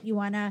scale it.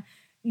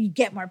 You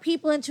get more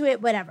people into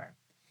it, whatever.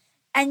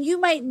 And you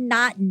might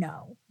not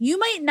know. You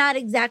might not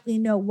exactly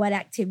know what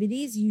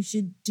activities you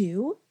should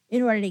do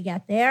in order to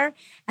get there.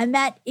 And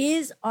that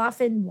is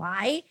often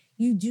why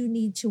you do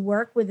need to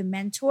work with a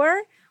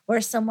mentor or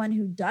someone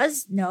who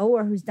does know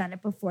or who's done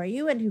it before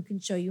you and who can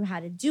show you how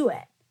to do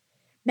it.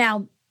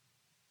 Now,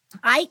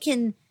 I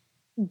can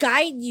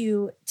guide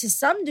you to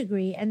some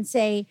degree and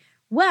say,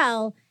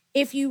 well,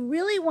 if you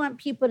really want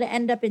people to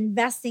end up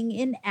investing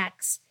in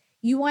X,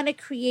 you want to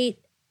create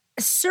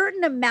a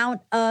certain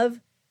amount of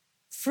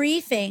free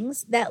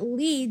things that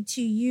lead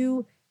to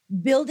you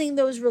building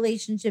those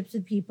relationships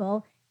with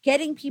people,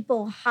 getting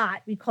people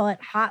hot. We call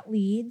it hot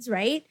leads,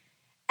 right?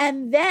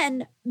 And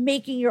then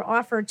making your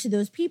offer to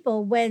those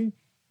people when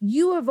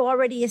you have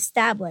already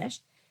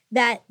established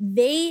that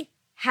they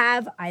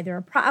have either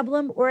a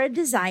problem or a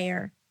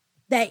desire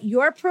that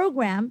your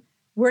program,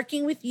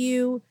 working with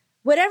you,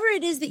 whatever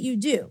it is that you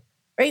do,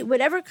 right?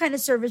 Whatever kind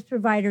of service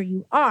provider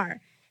you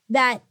are,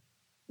 that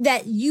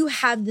you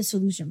have the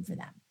solution for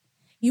them.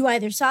 You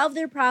either solve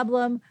their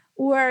problem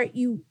or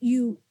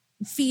you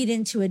feed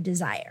into a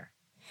desire.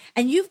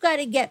 And you've got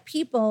to get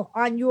people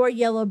on your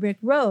yellow brick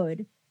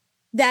road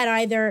that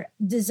either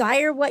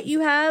desire what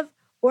you have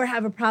or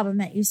have a problem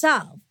that you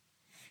solve.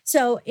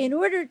 So in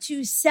order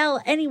to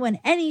sell anyone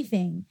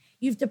anything,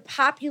 you have to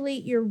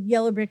populate your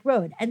yellow brick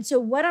road. And so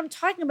what I'm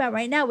talking about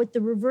right now with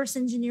the reverse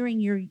engineering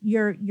your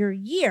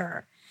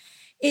year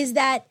is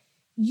that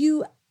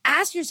you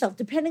ask yourself,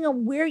 depending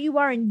on where you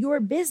are in your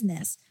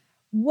business,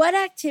 what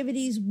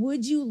activities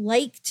would you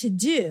like to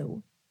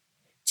do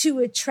to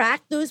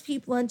attract those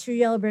people onto your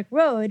yellow brick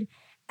road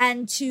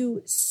and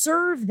to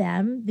serve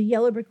them? The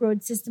yellow brick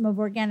road system of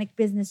organic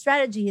business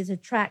strategy is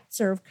attract,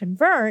 serve,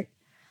 convert,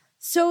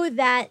 so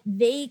that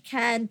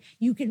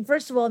you can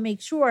first of all make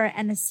sure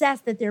and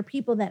assess that there are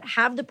people that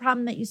have the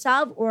problem that you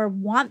solve or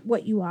want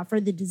what you offer,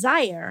 the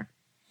desire.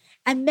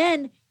 And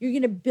then you're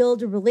going to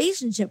build a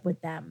relationship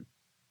with them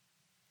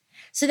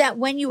so that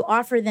when you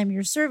offer them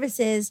your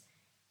services,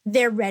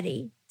 they're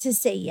ready to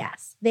say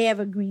yes. They have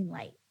a green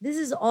light. This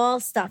is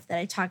all stuff that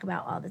I talk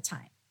about all the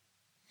time.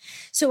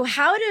 So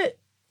how to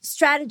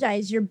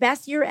strategize your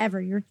best year ever,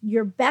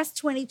 your best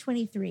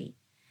 2023,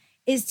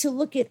 is to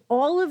look at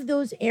all of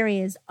those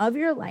areas of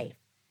your life.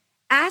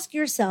 Ask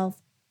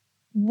yourself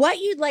what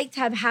you'd like to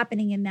have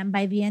happening in them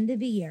by the end of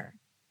the year.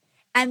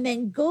 And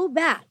then go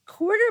back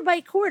quarter by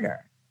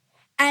quarter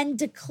and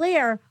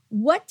declare,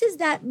 what does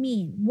that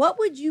mean? What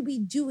would you be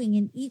doing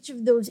in each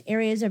of those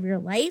areas of your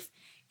life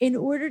in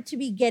order to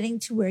be getting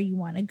to where you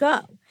want to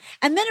go?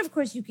 And then, of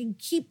course, you can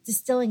keep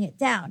distilling it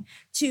down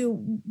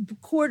to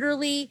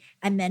quarterly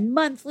and then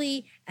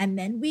monthly and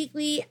then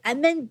weekly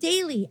and then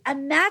daily.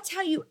 And that's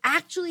how you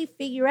actually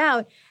figure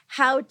out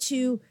how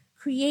to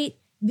create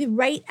the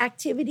right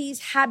activities,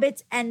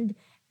 habits, and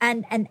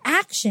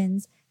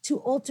actions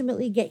to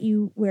ultimately get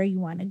you where you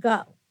want to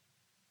go.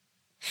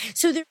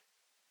 So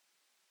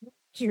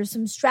here's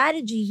some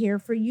strategy here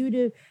for you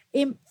to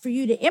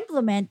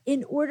implement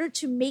in order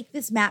to make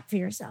this map for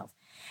yourself.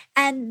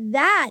 And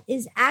that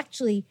is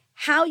actually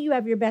how you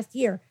have your best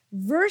year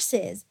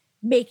versus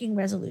making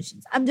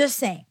resolutions. I'm just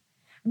saying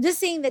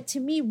that to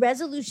me,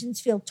 resolutions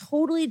feel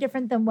totally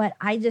different than what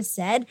I just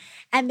said.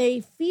 And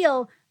they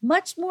feel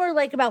much more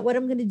like about what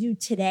I'm going to do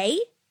today.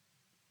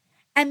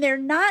 And they're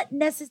not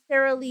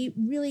necessarily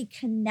really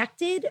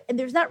connected. And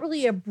there's not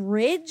really a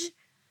bridge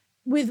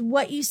with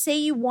what you say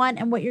you want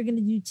and what you're going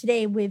to do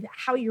today with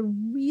how you're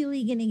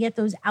really going to get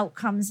those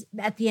outcomes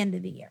at the end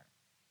of the year.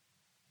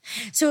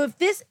 So if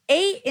this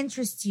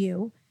interests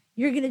you,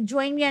 you're going to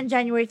join me on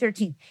January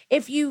 13th.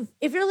 If you're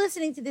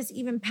listening to this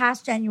even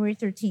past January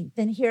 13th,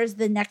 then here's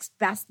the next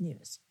best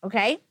news,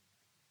 okay?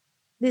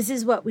 This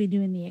is what we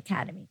do in the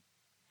Academy.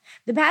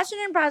 The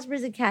Passionate and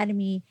Prosperous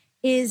Academy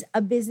is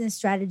a business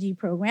strategy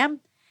program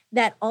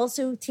that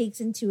also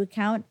takes into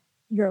account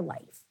your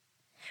life.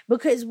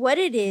 Because what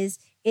it is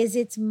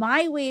it's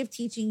my way of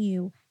teaching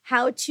you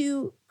how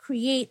to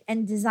create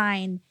and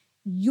design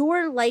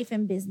your life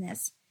and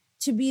business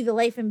to be the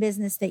life and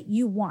business that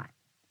you want.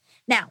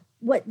 Now,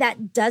 what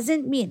that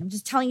doesn't mean, I'm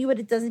just telling you what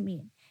it doesn't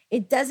mean.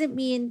 It doesn't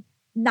mean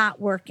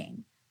not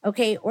working,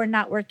 okay, or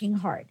not working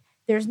hard.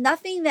 There's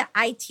nothing that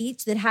I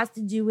teach that has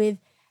to do with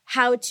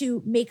how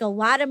to make a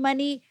lot of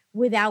money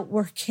without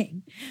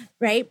working,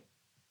 right?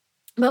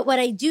 But what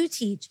I do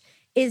teach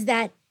is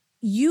that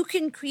you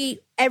can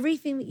create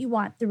everything that you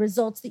want, the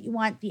results that you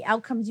want, the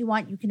outcomes you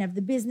want. You can have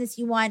the business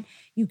you want.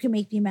 You can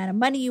make the amount of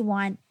money you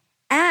want.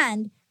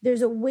 And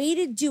there's a way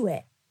to do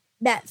it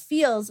that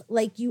feels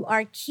like you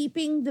are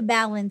keeping the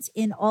balance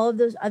in all of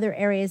those other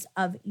areas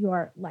of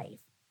your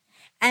life.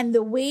 And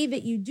the way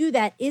that you do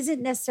that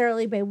isn't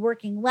necessarily by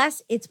working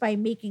less. It's by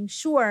making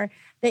sure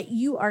that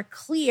you are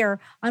clear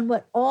on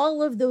what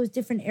all of those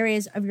different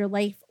areas of your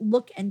life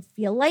look and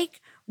feel like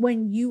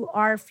when you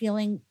are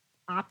feeling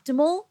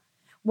optimal,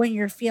 when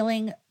you're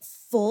feeling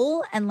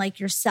full and like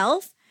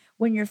yourself,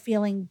 when you're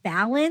feeling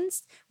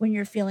balanced, when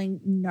you're feeling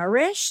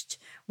nourished,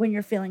 when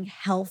you're feeling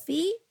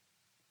healthy,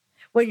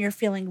 when you're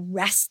feeling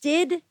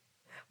rested,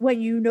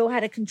 when you know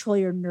how to control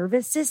your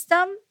nervous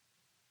system.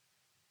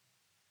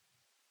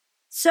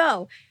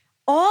 So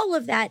all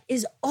of that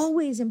is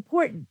always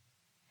important,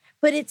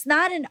 but it's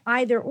not an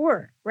either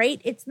or,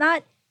 right? It's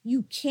not,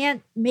 you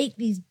can't make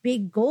these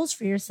big goals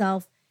for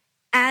yourself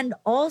and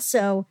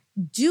also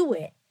do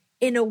it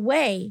in a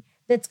way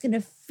that's going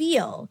to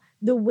feel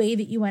the way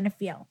that you want to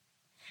feel.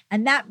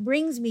 And that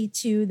brings me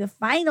to the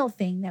final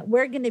thing that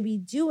we're going to be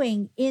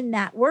doing in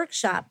that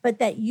workshop, but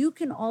that you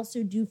can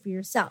also do for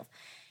yourself.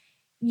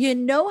 You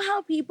know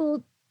how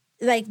people,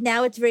 like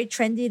now it's very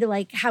trendy to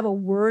like have a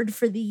word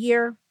for the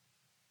year,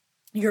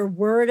 your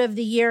word of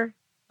the year,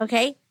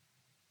 okay?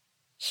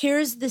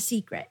 Here's the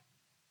secret.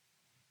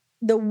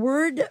 The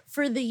word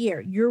for the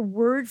year, your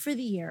word for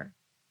the year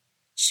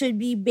should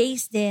be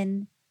based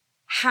in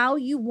how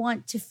you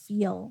want to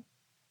feel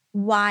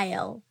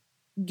while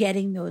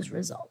getting those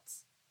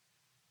results.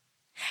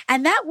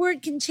 And that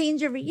word can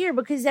change every year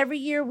because every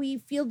year we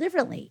feel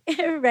differently,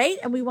 right?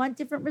 And we want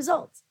different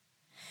results.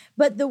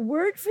 But the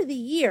word for the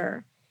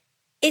year,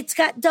 it's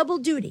got double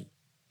duty.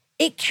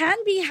 It can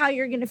be how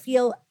you're going to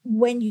feel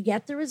when you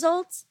get the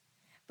results.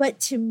 But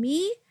to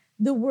me,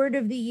 the word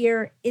of the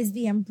year is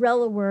the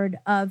umbrella word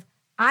of,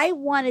 I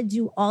want to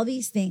do all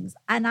these things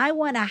and I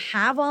want to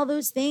have all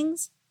those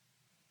things.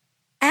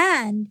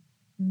 And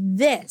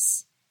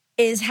this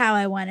is how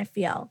I want to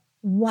feel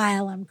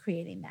while I'm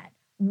creating that,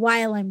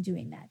 while I'm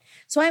doing that.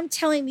 So I'm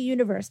telling the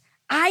universe,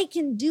 I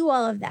can do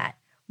all of that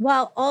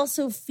while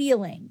also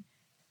feeling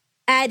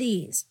at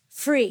ease,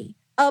 free,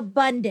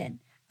 abundant,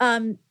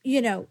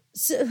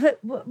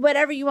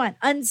 whatever you want,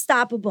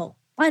 unstoppable.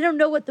 I don't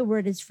know what the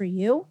word is for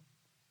you.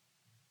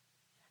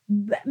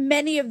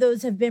 Many of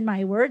those have been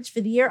my words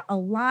for the year,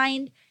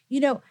 aligned,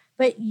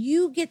 but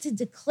you get to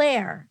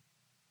declare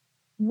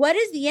what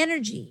is the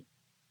energy,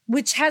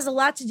 which has a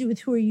lot to do with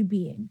who are you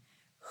being?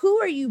 Who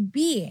are you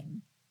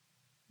being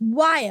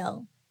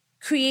while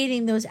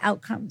creating those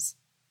outcomes?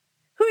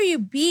 Who are you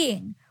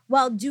being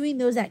while doing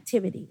those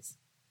activities?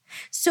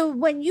 So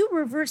when you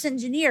reverse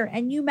engineer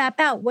and you map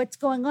out what's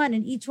going on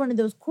in each one of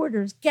those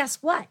quarters, guess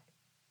what?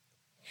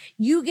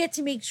 You get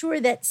to make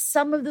sure that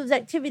some of those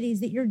activities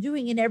that you're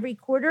doing in every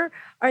quarter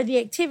are the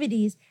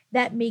activities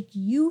that make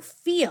you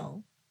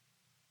feel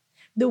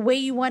the way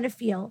you want to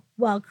feel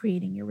while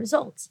creating your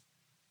results.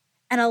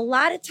 And a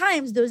lot of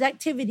times those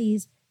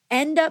activities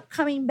end up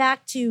coming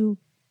back to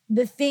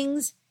the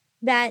things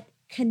that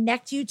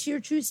connect you to your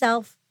true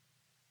self,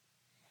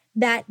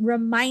 that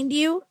remind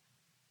you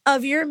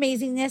of your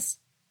amazingness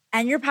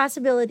and your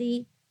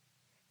possibility,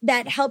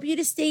 that help you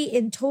to stay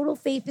in total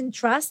faith and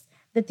trust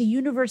that the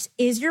universe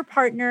is your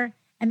partner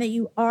and that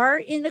you are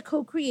in a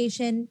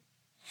co-creation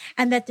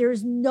and that there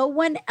is no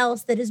one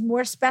else that is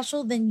more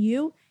special than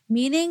you,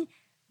 meaning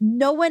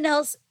no one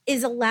else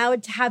is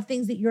allowed to have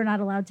things that you're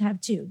not allowed to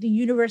have too. The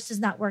universe does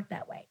not work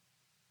that way.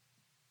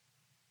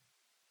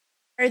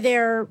 Are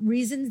there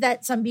reasons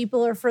that some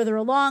people are further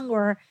along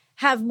or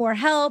have more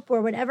help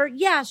or whatever?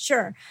 Yeah,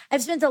 sure.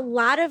 I've spent a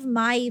lot of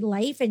my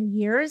life and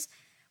years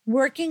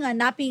working on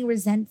not being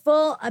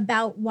resentful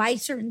about why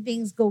certain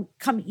things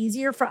come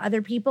easier for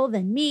other people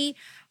than me,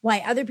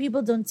 why other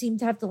people don't seem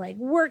to have to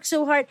work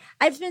so hard.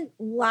 I've spent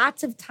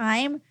lots of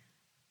time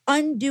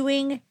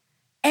undoing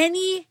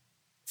any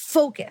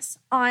focus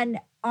on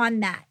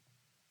that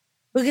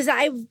because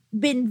I've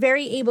been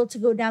very able to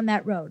go down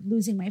that road,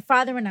 losing my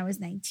father when I was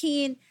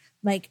 19,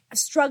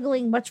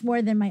 struggling much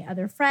more than my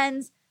other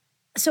friends.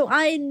 So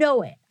I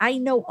know it. I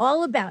know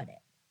all about it.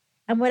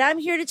 And what I'm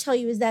here to tell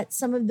you is that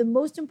some of the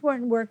most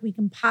important work we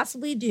can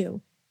possibly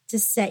do to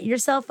set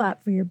yourself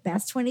up for your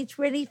best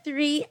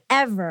 2023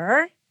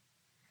 ever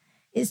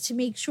is to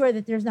make sure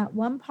that there's not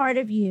one part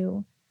of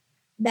you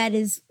that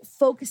is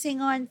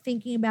focusing on,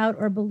 thinking about,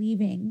 or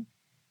believing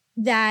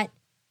that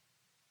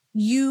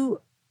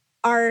you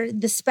are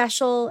the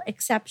special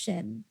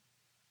exception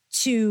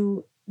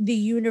to the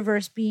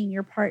universe being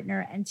your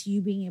partner and to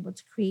you being able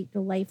to create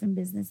the life and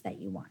business that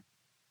you want.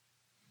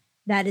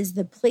 That is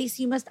the place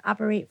you must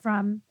operate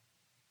from.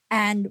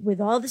 And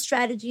with all the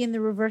strategy and the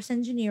reverse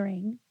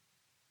engineering,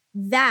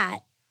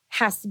 that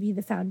has to be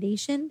the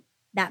foundation,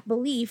 that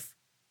belief,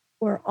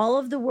 or all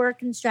of the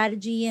work and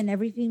strategy and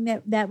everything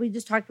that we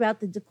just talked about,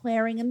 the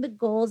declaring and the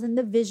goals and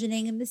the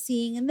visioning and the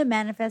seeing and the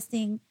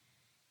manifesting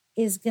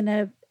is going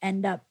to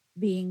end up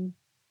being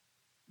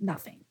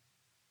nothing,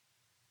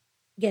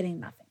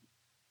 getting nothing.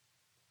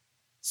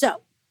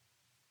 So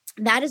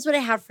that is what I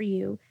have for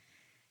you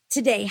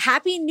today.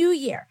 Happy New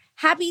Year.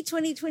 Happy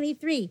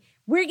 2023.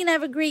 We're going to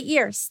have a great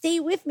year. Stay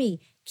with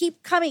me.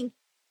 Keep coming.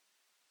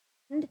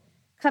 And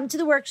come to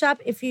the workshop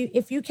if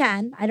you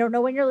can. I don't know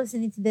when you're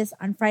listening to this,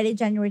 on Friday,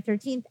 January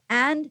 13th.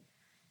 And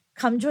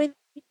come join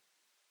me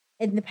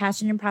in the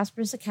Passionate and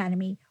Prosperous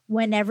Academy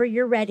whenever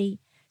you're ready.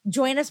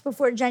 Join us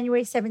before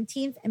January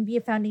 17th and be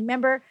a founding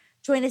member.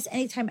 Join us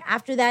anytime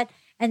after that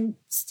and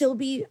still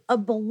be a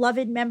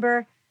beloved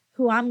member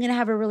who I'm going to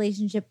have a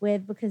relationship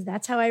with, because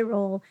that's how I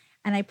roll.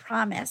 And I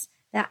promise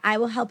that I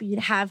will help you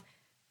to have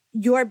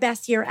your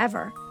best year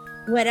ever.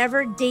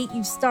 Whatever date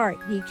you start,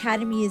 the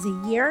Academy is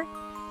a year.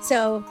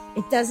 So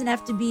it doesn't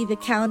have to be the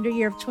calendar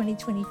year of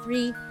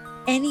 2023.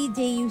 Any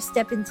day you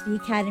step into the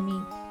Academy,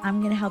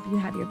 I'm going to help you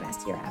have your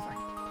best year ever.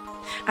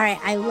 All right.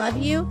 I love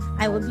you.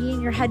 I will be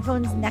in your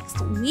headphones next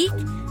week.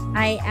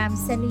 I am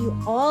sending you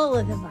all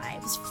of the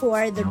vibes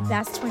for the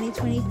best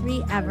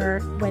 2023 ever,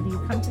 whether you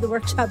come to the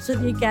workshops or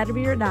the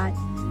Academy or not.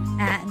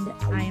 And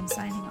I am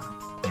signing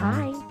off.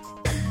 Bye.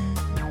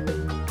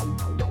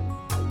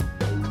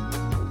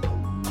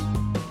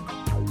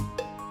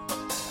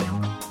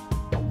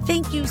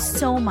 Thank you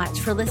so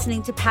much for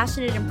listening to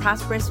Passionate and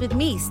Prosperous with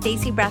me,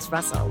 Stacey Brass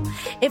Russell.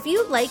 If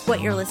you like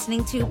what you're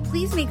listening to,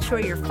 please make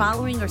sure you're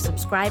following or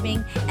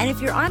subscribing. And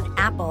if you're on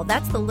Apple,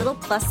 that's the little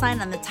plus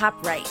sign on the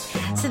top right,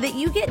 so that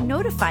you get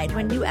notified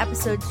when new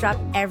episodes drop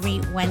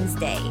every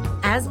Wednesday.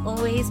 As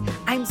always,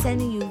 I'm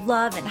sending you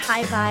love and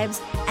high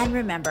vibes. And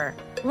remember,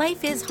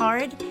 life is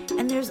hard,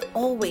 and there's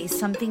always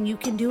something you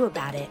can do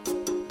about it.